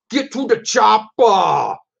chopper. Get to the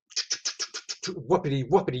chopper. Whoopity,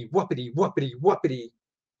 whoopity, whoopity, whoopity, whoopity.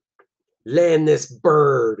 Land this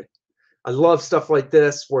bird. I love stuff like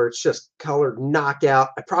this where it's just colored knockout.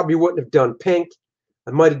 I probably wouldn't have done pink.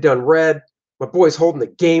 I might have done red. My boy's holding the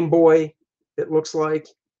Game Boy, it looks like.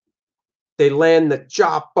 They land the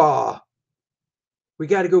chopper. We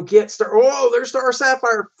got to go get Star. Oh, there's Star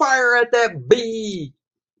Sapphire. Fire at that bee.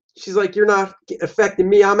 She's like, you're not affecting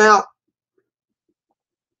me. I'm out.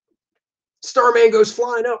 Starman goes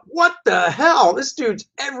flying up. What the hell? This dude's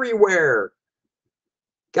everywhere.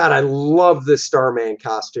 God, I love this Starman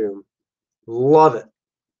costume. Love it.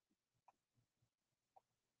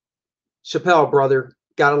 Chappelle, brother.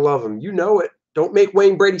 Gotta love him. You know it. Don't make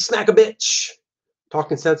Wayne Brady smack a bitch.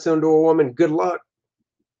 Talking sense into a woman. Good luck.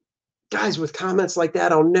 Guys with comments like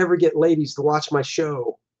that, I'll never get ladies to watch my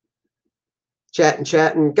show.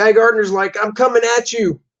 Chatting. Guy Gardner's like, I'm coming at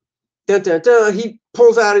you. Dun, dun, dun. He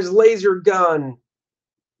pulls out his laser gun.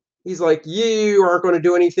 He's like, you aren't going to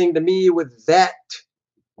do anything to me with that.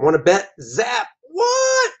 Want to bet? Zap.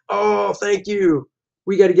 What? Oh, thank you.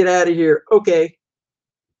 We got to get out of here. Okay.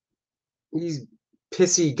 He's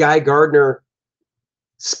pissy Guy Gardner.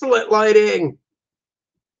 Split lighting.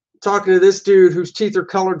 Talking to this dude whose teeth are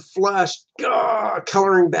colored flesh.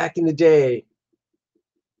 Coloring back in the day.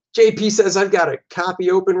 JP says, I've got a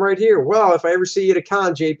copy open right here. Well, if I ever see you at a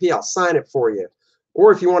con, JP, I'll sign it for you.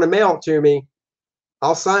 Or if you want to mail it to me,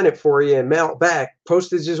 I'll sign it for you and mail it back.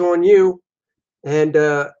 Postage is on you. And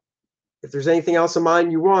if there's anything else of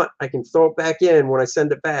mine you want, I can throw it back in when I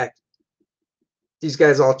send it back. These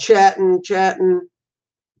guys all chatting.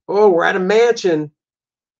 Oh, we're at a mansion.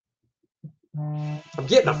 I'm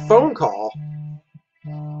getting a phone call. I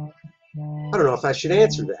don't know if I should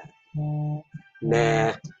answer that.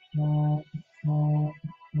 Nah.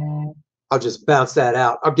 I'll just bounce that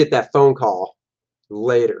out. I'll get that phone call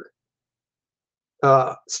later.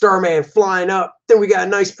 Starman flying up. Then we got a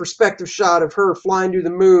nice perspective shot of her flying to the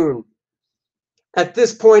moon. At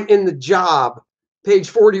this point in the job, page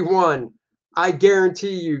 41, I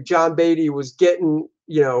guarantee you John Beatty was getting,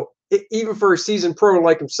 you know, even for a seasoned pro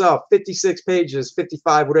like himself, 56 pages,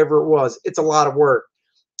 55, whatever it was. It's a lot of work.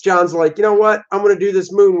 John's like, you know what? I'm going to do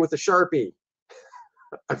this moon with a Sharpie.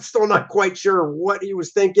 I'm still not quite sure what he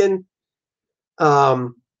was thinking.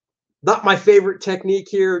 Not my favorite technique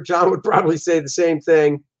here. John would probably say the same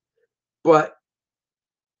thing. But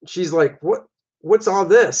she's like, what's all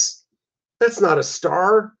this? That's not a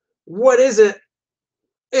star. What is it?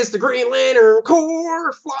 It's the Green Lantern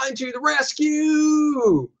Corps flying to the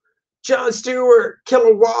rescue. Jon Stewart,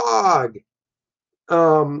 Kilowog.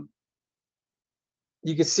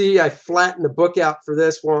 You can see I flattened the book out for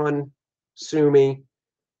this one. Sue me.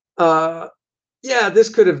 Yeah, this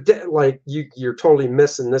could have like you're totally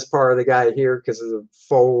missing this part of the guy here because of the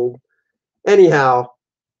fold. Anyhow,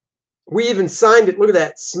 we even signed it. Look at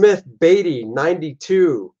that, Smith Beatty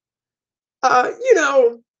 92. You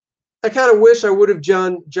know, I kind of wish I would have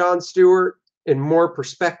Jon Stewart in more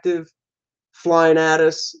perspective flying at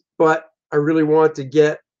us, but I really want to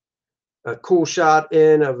get a cool shot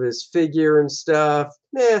in of his figure and stuff.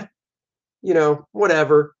 You know,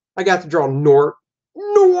 whatever. I got to draw Nort.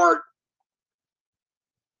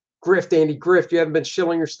 Grift, Andy Grift. You haven't been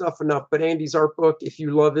shilling your stuff enough, but Andy's art book, if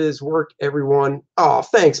you love his work, everyone. Oh,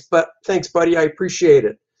 thanks, buddy. I appreciate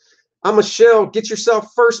it. I'm a shill. Get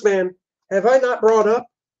yourself First Man. Have I not brought up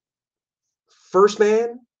First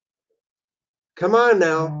Man? Come on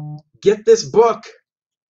now. Get this book.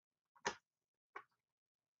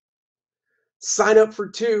 Sign up for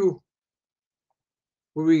 2.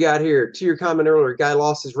 What do we got here? To your comment earlier, guy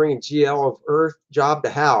lost his ring in GL of Earth, job to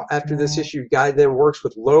Hal. After this issue, guy then works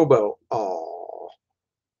with Lobo. Oh,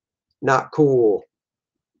 not cool.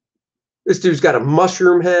 This dude's got a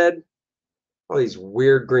mushroom head. All these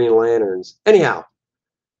weird Green Lanterns. Anyhow,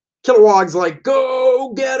 Kilowog's like,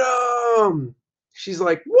 go get him. She's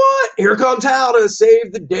like, what? Here comes Hal to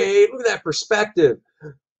save the day. Look at that perspective.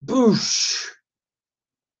 Boosh.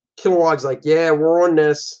 Kilowog's like, yeah, we're on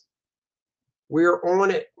this. We're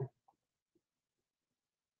on it.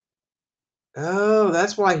 Oh,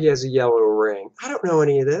 that's why he has a yellow ring. I don't know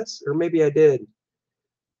any of this. Or maybe I did.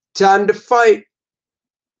 Time to fight.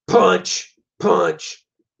 Punch, punch,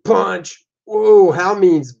 punch. Whoa, Hal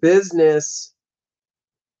means business.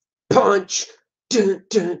 Punch. Dun,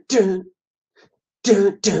 dun, dun.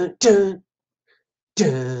 Dun, dun, dun.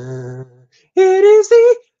 Dun. It is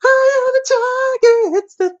the eye of the tiger.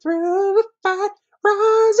 It's the thrill of the fight.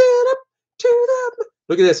 Rising up to the...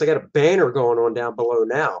 Look at this. I got a banner going on down below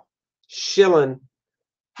now. Shilling.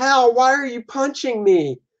 Hal, why are you punching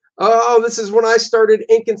me? Oh, this is when I started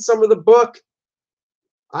inking some of the book.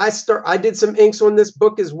 I did some inks on this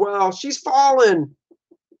book as well. She's fallen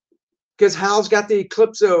because Hal's got the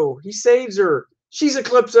Eclipso. He saves her. She's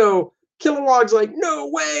Eclipso. Kilowog's like, no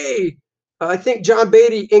way. I think John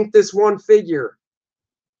Beatty inked this one figure.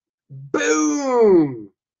 Boom.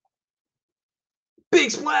 Big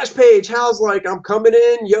splash page. Hal's like, I'm coming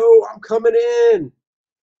in. Yo, I'm coming in.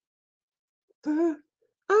 I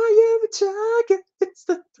am a tiger. It's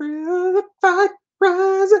the thrill of the fight.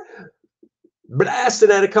 Rise.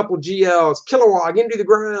 Blasting at a couple GLs. Kilowog into the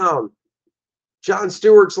ground. Jon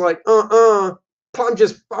Stewart's like, I'm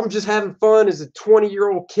just having fun as a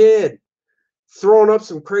 20-year-old kid, throwing up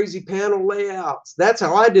some crazy panel layouts. That's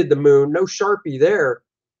how I did the moon. No Sharpie there.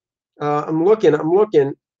 I'm looking.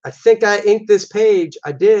 I think I inked this page.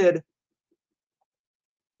 I did.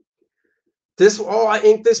 I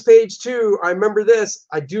inked this page too. I remember this.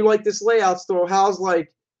 I do like this layout still. Hal's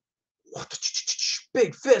like,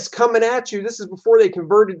 big fist coming at you. This is before they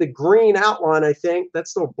converted the green outline, I think.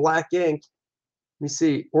 That's still black ink. Let me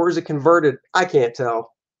see. Or is it converted? I can't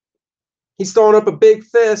tell. He's throwing up a big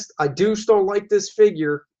fist. I do still like this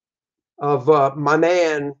figure of my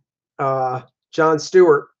man, Jon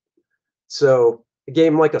Stewart. So I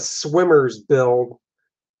gave him like a swimmer's build,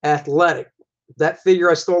 athletic. That figure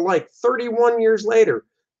I still like 31 years later.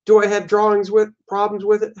 Do I have problems with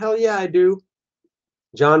it? Hell yeah, I do.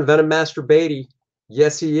 John Venom Master Beatty.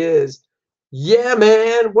 Yes, he is. Yeah,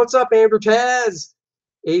 man. What's up, Andrew Taz?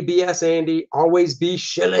 ABS Andy. Always be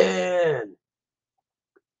shilling.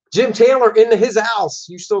 Jim Taylor into his house.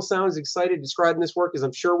 You still sound as excited describing this work as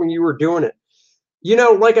I'm sure when you were doing it. You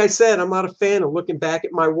know, like I said, I'm not a fan of looking back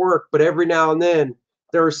at my work, but every now and then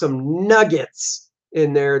there are some nuggets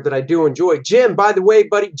in there that I do enjoy. Jim, by the way,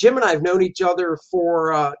 buddy, Jim and I have known each other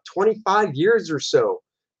for 25 years or so.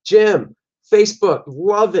 Jim, Facebook,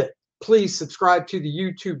 love it. Please subscribe to the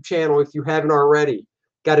YouTube channel if you haven't already.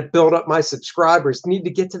 Got to build up my subscribers. Need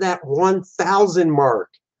to get to that 1,000 mark.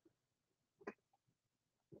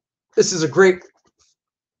 This is a great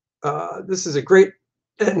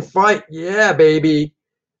end fight. Yeah, baby.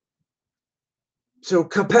 So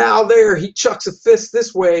Kapow there, he chucks a fist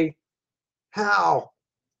this way. How?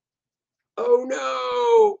 Oh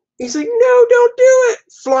no. He's like, no, don't do it.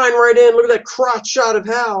 Flying right in. Look at that crotch shot of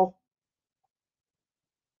Hal.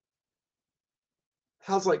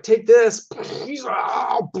 Hal's like, take this. He's like,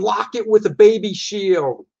 I'll block it with a baby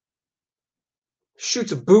shield.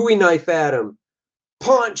 Shoots a Bowie knife at him.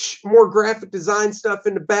 Punch. More graphic design stuff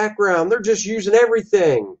in the background. They're just using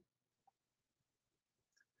everything.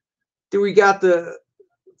 Then we got the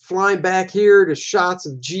flying back here to shots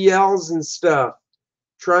of GLs and stuff,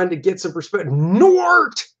 trying to get some perspective.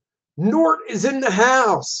 Nort is in the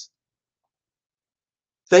house.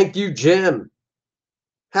 Thank you, Jim.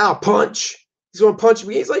 How punch? He's going to punch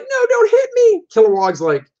me. He's like, no, don't hit me. Kilowog's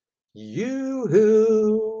like,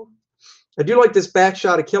 yoo-hoo. I do like this back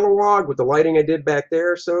shot of Kilowog with the lighting I did back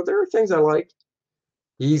there. So there are things I like.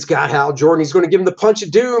 He's got Hal Jordan. He's going to give him the punch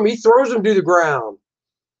of doom. He throws him to the ground.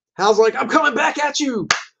 Hal's like, I'm coming back at you.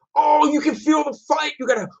 Oh, you can feel the fight. You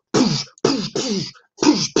got to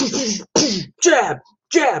jab,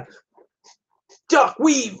 jab, duck,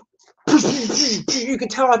 weave. You can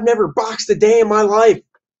tell I've never boxed a day in my life.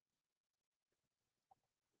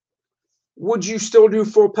 Would you still do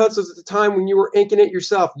full pencils at the time when you were inking it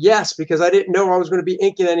yourself? Yes, because I didn't know I was going to be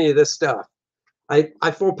inking any of this stuff.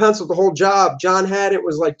 I full penciled the whole job. John had it,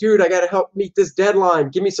 was like, dude, I got to help meet this deadline.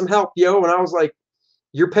 Give me some help, yo. And I was like,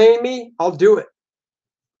 you're paying me? I'll do it.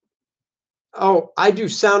 Oh, I do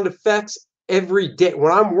sound effects every day.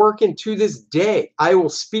 When I'm working to this day, I will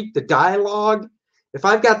speak the dialogue. If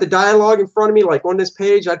I've got the dialogue in front of me, like on this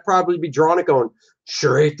page, I'd probably be drawing it going,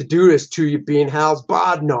 sure hate to do this to you, being Hal's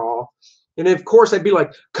bodnaw. And of course, I'd be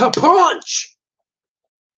like, ka-punch!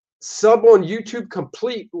 Sub on YouTube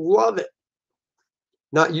complete. Love it.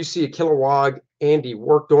 Not you see a Kilowog Andy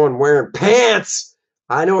worked on wearing pants.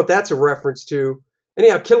 I know what that's a reference to.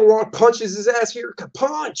 Anyhow, Kilowog punches his ass here.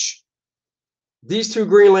 Ka-punch! These two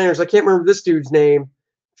Green Lanterns, I can't remember this dude's name,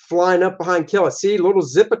 flying up behind Killa. See, little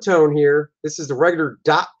zipatone here. This is the regular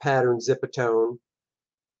dot pattern zipatone.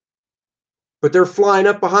 But they're flying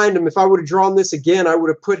up behind him. If I would have drawn this again, I would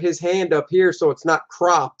have put his hand up here so it's not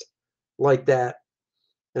cropped like that.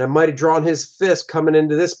 And I might have drawn his fist coming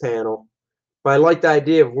into this panel. But I like the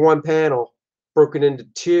idea of one panel broken into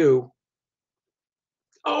two.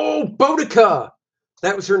 Oh, Boudica!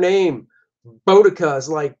 That was her name. Boudica is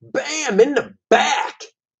like, bam, in the back.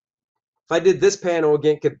 If I did this panel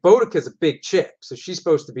again, because Boudica's a big chick, so she's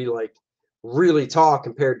supposed to be like really tall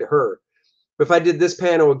compared to her. But if I did this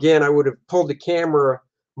panel again, I would have pulled the camera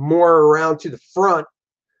more around to the front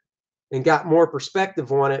and got more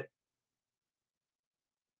perspective on it.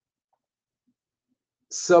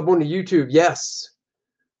 Sub on to YouTube, yes.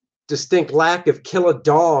 Distinct lack of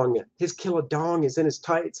Killadong. His Killadong is in his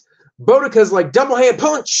tights. Boudica's like double hand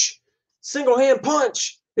punch, single hand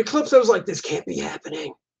punch. Eclipso's like, this can't be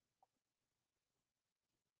happening.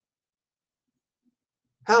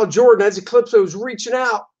 Hal Jordan, as Eclipso's reaching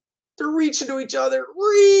out, they're reaching to each other.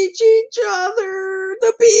 Reach each other.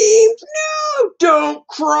 The beams. No, don't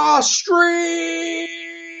cross streams.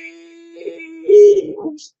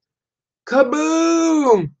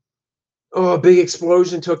 Kaboom. Oh, a big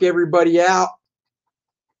explosion took everybody out.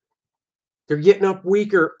 They're getting up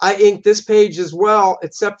weaker. I inked this page as well,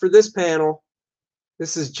 except for this panel.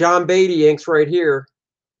 This is John Beatty inks right here.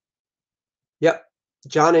 Yep.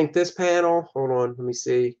 John inked this panel. Hold on. Let me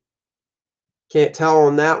see. Can't tell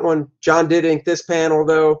on that one. John did ink this panel,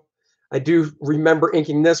 though. I do remember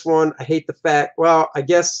inking this one. I hate the fact, well, I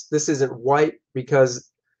guess this isn't white because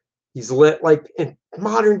he's lit. Like in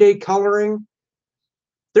modern day coloring,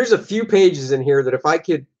 there's a few pages in here that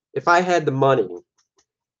if I had the money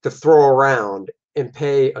to throw around and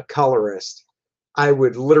pay a colorist, I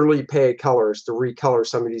would literally pay a colorist to recolor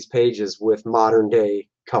some of these pages with modern day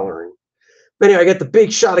coloring. But anyway, I got the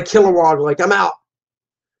big shot of Kilowog, like, I'm out.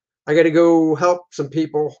 I got to go help some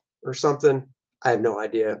people or something. I have no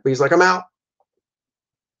idea. But he's like, I'm out.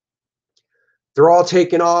 They're all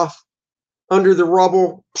taking off under the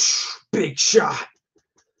rubble. Big shot.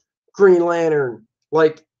 Green Lantern.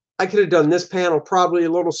 Like, I could have done this panel probably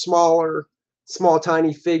a little smaller, small,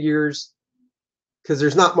 tiny figures, because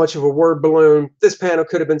there's not much of a word balloon. This panel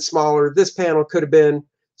could have been smaller. This panel could have been,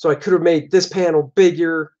 so I could have made this panel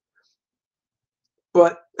bigger.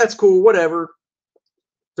 But that's cool, whatever.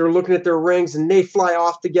 They're looking at their rings and they fly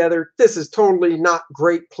off together. This is totally not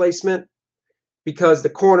great placement because the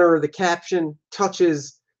corner of the caption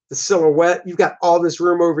touches the silhouette. You've got all this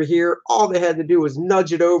room over here. All they had to do was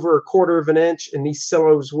nudge it over a quarter of an inch and these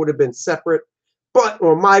silhouettes would have been separate. But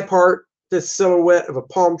on my part, this silhouette of a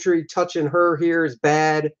palm tree touching her here is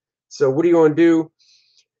bad. So what are you going to do?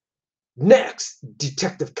 Next,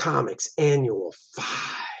 Detective Comics Annual 5.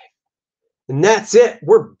 And that's it.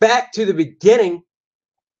 We're back to the beginning.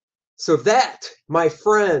 So that, my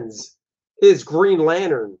friends, is Green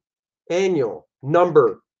Lantern Annual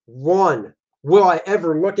number 1. Will I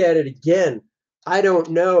ever look at it again? I don't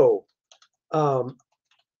know. I'm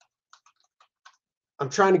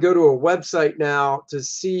trying to go to a website now to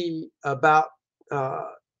see about,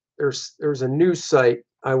 there's a news site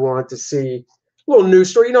I want to see. A little news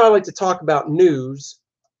story. You know, I like to talk about news.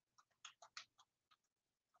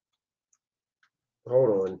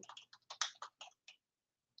 Hold on.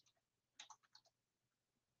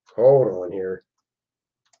 Hold on here.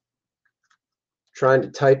 Trying to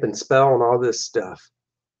type and spell and all this stuff.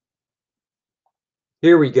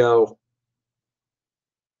 Here we go.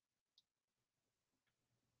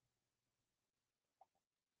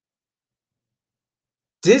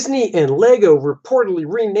 Disney and Lego reportedly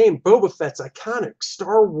renamed Boba Fett's iconic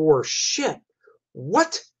Star Wars ship.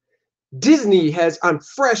 What? Disney has, I'm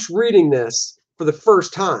fresh reading this for the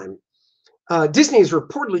first time. Disney has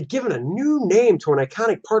reportedly given a new name to an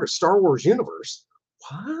iconic part of Star Wars universe.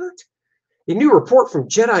 What? A new report from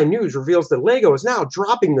Jedi News reveals that Lego is now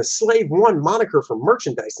dropping the Slave One moniker from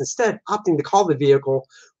merchandise, instead opting to call the vehicle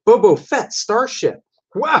Boba Fett Starship.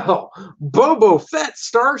 Wow, Boba Fett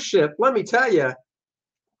Starship, let me tell you,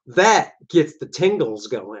 that gets the tingles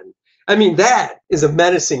going. I mean, that is a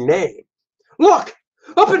menacing name. Look,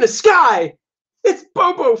 up in the sky, it's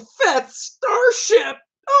Boba Fett's Starship.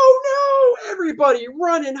 Oh no, everybody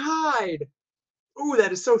run and hide. Ooh,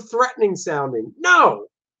 that is so threatening sounding. No,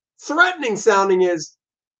 threatening sounding is,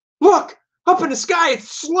 look, up in the sky, it's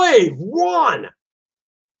Slave One.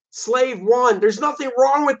 Slave One, there's nothing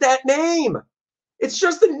wrong with that name. It's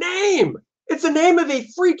just a name. It's the name of a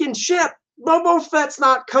freaking ship. Boba Fett's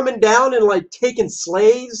not coming down and like taking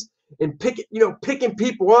slaves and picking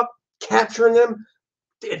people up, capturing them,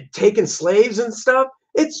 and taking slaves and stuff.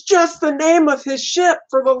 It's just the name of his ship,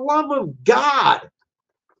 for the love of God.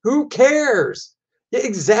 Who cares? Yeah,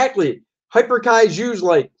 exactly. Hyperkai's used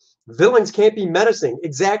like villains can't be menacing.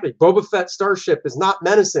 Exactly. Boba Fett Starship is not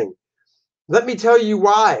menacing. Let me tell you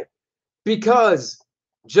why. Because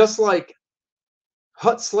just like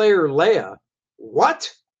Hut Slayer Leia,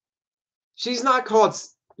 what? She's not called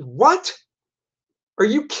what? Are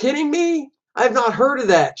you kidding me? I have not heard of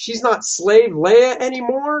that. She's not Slave Leia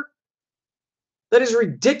anymore? That is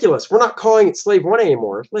ridiculous. We're not calling it Slave One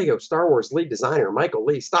anymore. Lego Star Wars lead designer Michael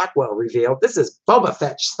Lee Stockwell revealed this is Boba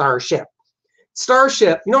Fett Starship.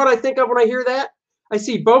 Starship, you know what I think of when I hear that? I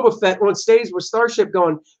see Boba Fett on stage with Starship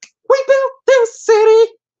going, we built this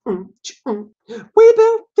city. We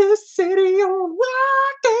built this city on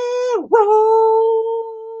rock and roll.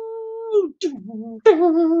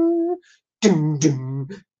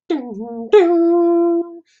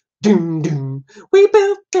 We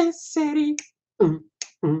built this city.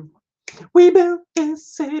 We built this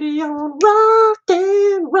city on rock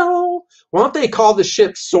and roll. Why don't they call the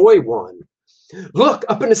ship Soy One? Look,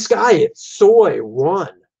 up in the sky, it's Soy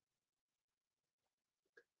One.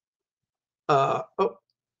 Hold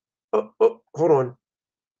on.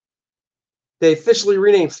 They officially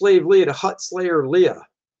renamed Slave Leia to Hut Slayer Leia.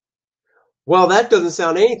 Well, that doesn't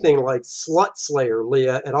sound anything like Slut Slayer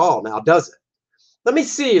Leia at all now, does it? Let me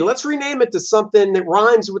see. Let's rename it to something that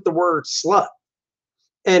rhymes with the word slut.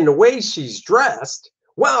 And the way she's dressed,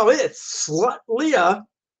 well, it's Slut Leia.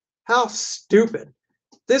 How stupid.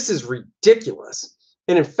 This is ridiculous.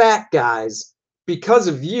 And in fact, guys, because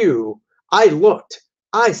of you, I looked,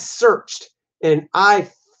 I searched, and I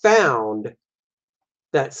found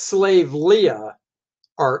that Slave Leia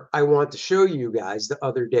art I want to show you guys the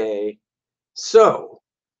other day. So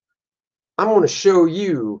I'm going to show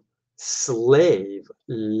you Slave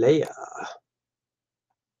Leia.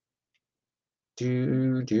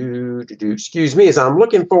 Excuse me as I'm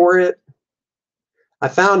looking for it. I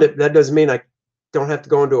found it. That doesn't mean I don't have to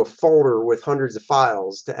go into a folder with hundreds of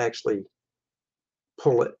files to actually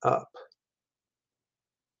pull it up.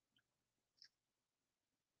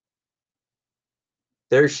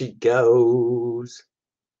 There she goes.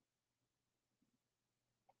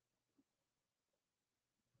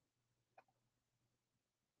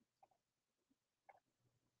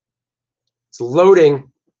 It's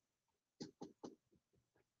loading.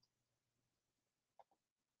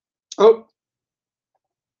 Oh,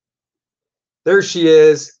 there she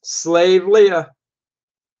is, Slave Leia.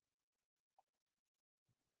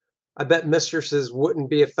 I bet mistresses wouldn't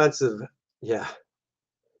be offensive. Yeah.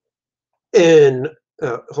 In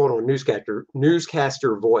hold on,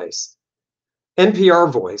 newscaster voice,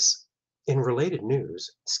 NPR voice. In related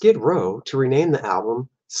news, Skid Row to rename the album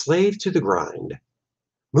 "Slave to the Grind."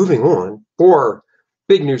 Moving on, or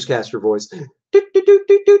big newscaster voice.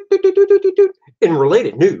 In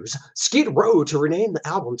related news, Skid Row to rename the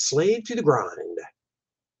album "Slave to the Grind."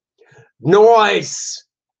 Nice.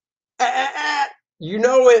 You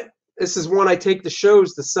know it. This is one I take to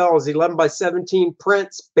shows to sell as 11 by 17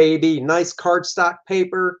 prints, baby. Nice cardstock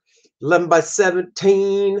paper, 11 by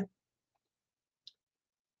 17.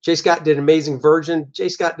 J. Scott did an amazing version. J.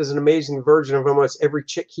 Scott does an amazing version of almost every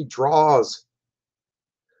chick he draws.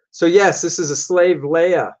 So yes, this is a Slave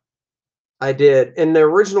Leia. I did. In the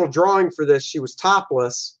original drawing for this, she was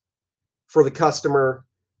topless for the customer,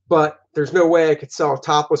 but there's no way I could sell a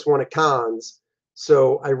topless one at cons.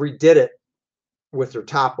 So I redid it with her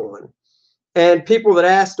top on. And people that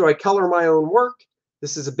asked, do I color my own work?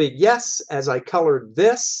 This is a big yes, as I colored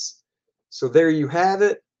this. So there you have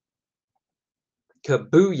it.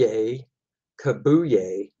 Kabooyah,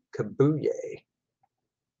 kabooyah, kabooyah.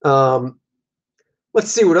 Let's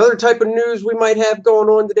see what other type of news we might have going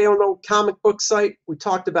on today on the comic book site. We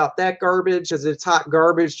talked about that garbage, as it's hot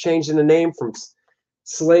garbage, changing the name from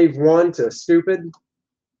Slave One to Stupid.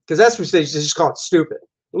 Because that's what they just call it, Stupid.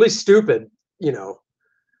 At least Stupid, you know.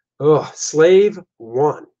 Oh, Slave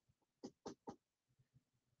One.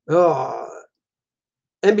 Oh,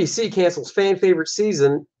 NBC cancels fan favorite series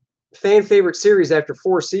after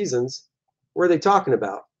 4 seasons. What are they talking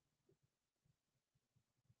about?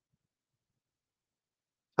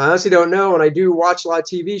 I honestly don't know, and I do watch a lot of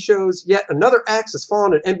TV shows. Yet another axe has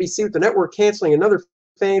fallen at NBC with the network canceling another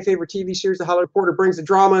fan favorite TV series. The Hollywood Reporter brings the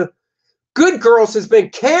drama. Good Girls has been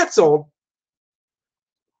canceled.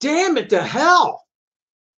 Damn it to hell.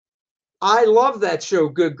 I love that show,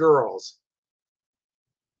 Good Girls.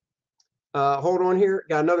 Hold on here.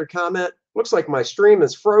 Got another comment. Looks like my stream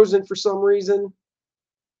is frozen for some reason.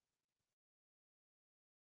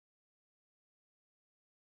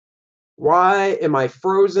 Why am I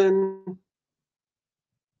frozen?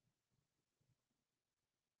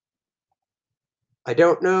 I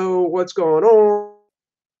don't know what's going on.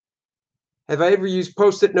 Have I ever used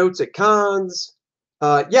Post-it notes at cons?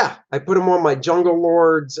 Yeah, I put them on my Jungle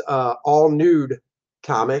Lords all nude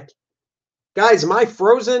comic. Guys, am I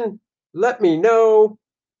frozen? Let me know.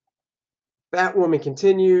 Batwoman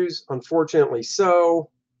continues, unfortunately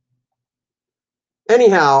so.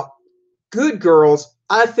 Anyhow, Good Girls.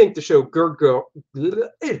 I think the show Good Girl.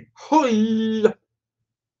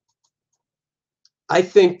 I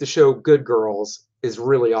think the show Good Girls is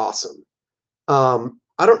really awesome.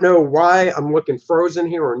 I don't know why I'm looking frozen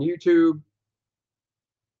here on YouTube.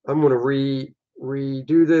 I'm going to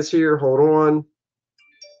redo this here. Hold on.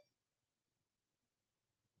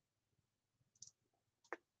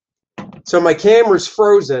 So my camera's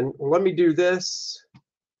frozen. Let me do this,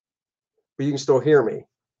 but you can still hear me.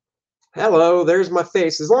 Hello, there's my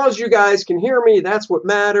face. As long as you guys can hear me, that's what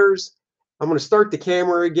matters. I'm going to start the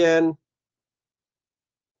camera again.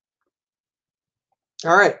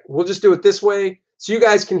 All right, we'll just do it this way so you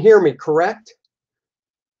guys can hear me, correct?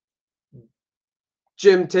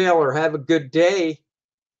 Jim Taylor, have a good day.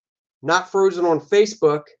 Not frozen on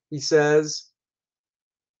Facebook, he says.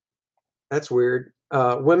 That's weird.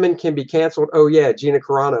 Women can be canceled. Oh, yeah, Gina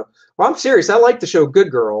Carano. Well, I'm serious. I like the show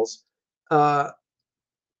Good Girls.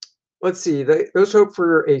 Let's see. Those hope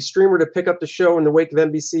for a streamer to pick up the show in the wake of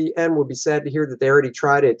NBC would be sad to hear that they already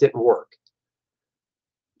tried it. It didn't work.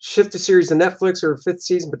 Shift the series to Netflix or 5th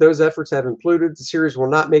season, but those efforts have imploded. The series will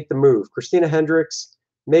not make the move. Christina Hendricks,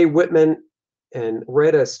 Mae Whitman, and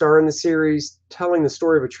Retta star in the series, telling the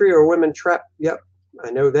story of a trio of women trapped. Yep, I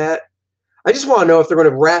know that. I just want to know if they're going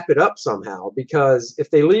to wrap it up somehow, because if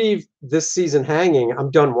they leave this season hanging, I'm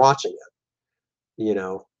done watching it. You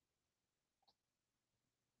know.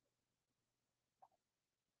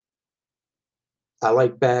 I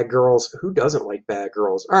like Bad Girls. Who doesn't like Bad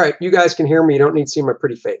Girls? All right, you guys can hear me. You don't need to see my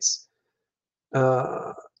pretty face.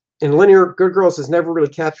 In linear, Good Girls has never really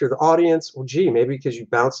captured the audience. Well, gee, maybe because you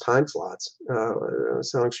bounce time slots.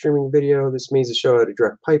 Selling streaming video. This means the show had a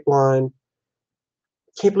direct pipeline.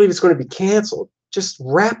 Can't believe it's going to be canceled. Just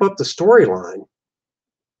wrap up the storyline.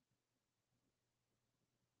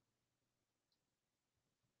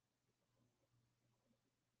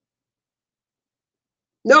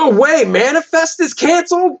 No way, Manifest is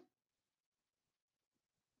canceled?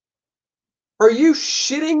 Are you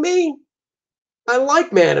shitting me? I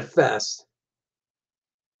like Manifest.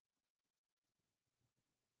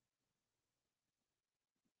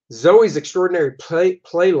 Zoe's Extraordinary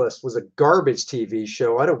Playlist was a garbage TV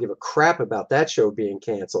show. I don't give a crap about that show being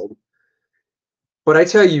canceled. But I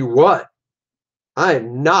tell you what, I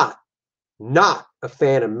am not a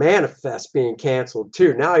fan of Manifest being canceled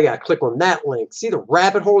too. Now I got to click on that link. See the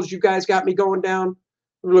rabbit holes you guys got me going down?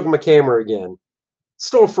 Let me look at my camera again.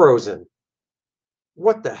 Still frozen.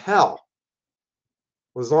 What the hell?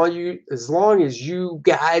 As long as you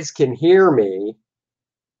guys can hear me.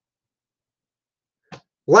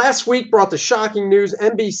 Last week brought the shocking news.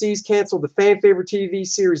 NBC's canceled the fan favorite TV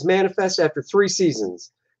series Manifest after 3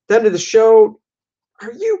 seasons. The end of the show.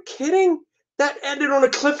 Are you kidding? That ended on a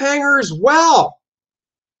cliffhanger as well.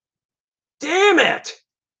 Damn it.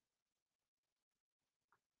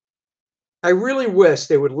 I really wish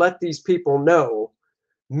they would let these people know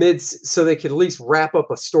so they could at least wrap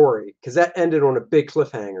up a story, because that ended on a big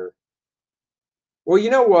cliffhanger. Well, you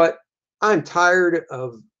know what? I'm tired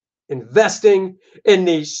of investing in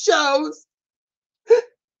these shows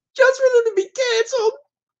just for them to be canceled.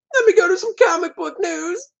 Let me go to some comic book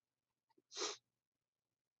news.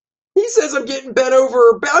 He says I'm getting bent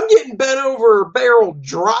over a barrel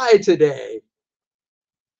dry today.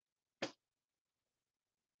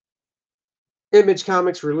 Image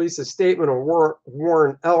Comics released a statement on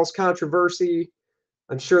Warren Ellis controversy.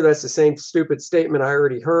 I'm sure that's the same stupid statement I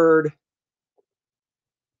already heard.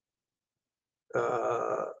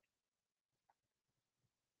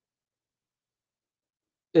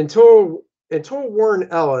 Until Warren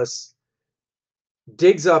Ellis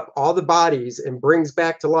digs up all the bodies and brings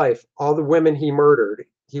back to life all the women he murdered,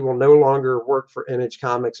 he will no longer work for Image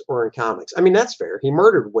Comics or in comics. I mean, that's fair. He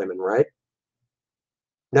murdered women, right?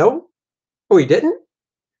 No? Oh, he didn't?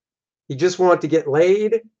 He just wanted to get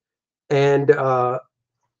laid and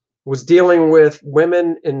was dealing with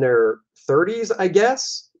women in their 30s, I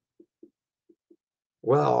guess.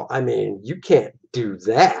 Well, I mean, you can't do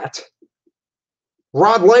that.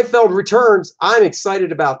 Rob Liefeld returns. I'm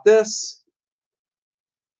excited about this.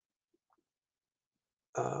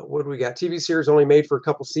 What do we got? TV series only made for a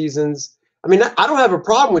couple seasons. I mean, I don't have a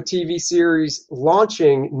problem with TV series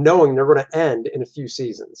launching knowing they're going to end in a few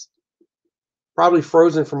seasons. Probably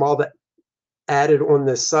frozen from all that added on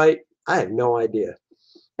this site. I have no idea.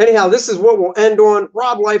 Anyhow, this is what we'll end on.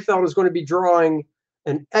 Rob Liefeld is going to be drawing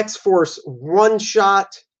an X-Force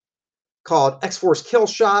one-shot called X-Force Kill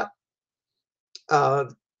Shot.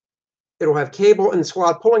 It'll have Cable and the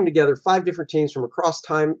squad pulling together 5 different teams from across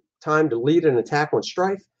time to lead an attack on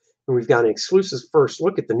Strife. And we've got an exclusive first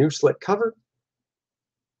look at the new slick cover.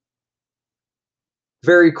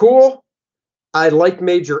 Very cool. I liked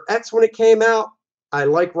Major X when it came out. I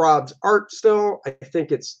like Rob's art still. I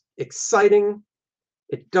think it's exciting.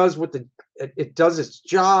 It does its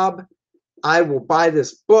job. I will buy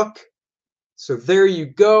this book. So there you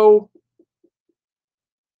go.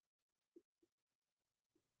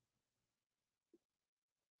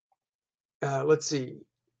 Let's see.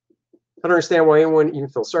 I don't understand why anyone even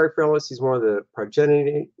feels sorry for Ellis. He's one of the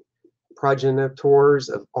progenitors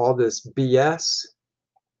of all this BS.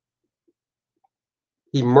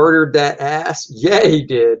 He murdered that ass. Yeah, he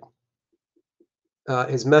did.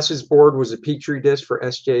 His message board was a petri dish for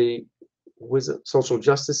SJ social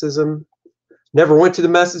justiceism. Never went to the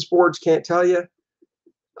message boards, can't tell you.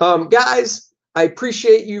 Guys, I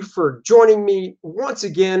appreciate you for joining me once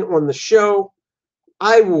again on the show.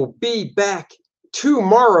 I will be back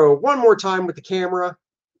tomorrow one more time with the camera.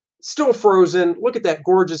 Still frozen. Look at that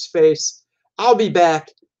gorgeous face. I'll be back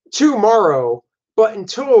tomorrow. But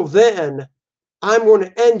until then, I'm going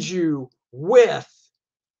to end you with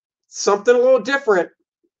something a little different.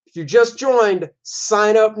 If you just joined,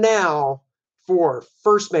 sign up now for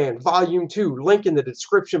First Man Volume 2. Link in the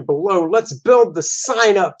description below. Let's build the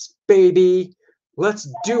sign-ups, baby.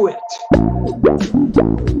 Let's do it.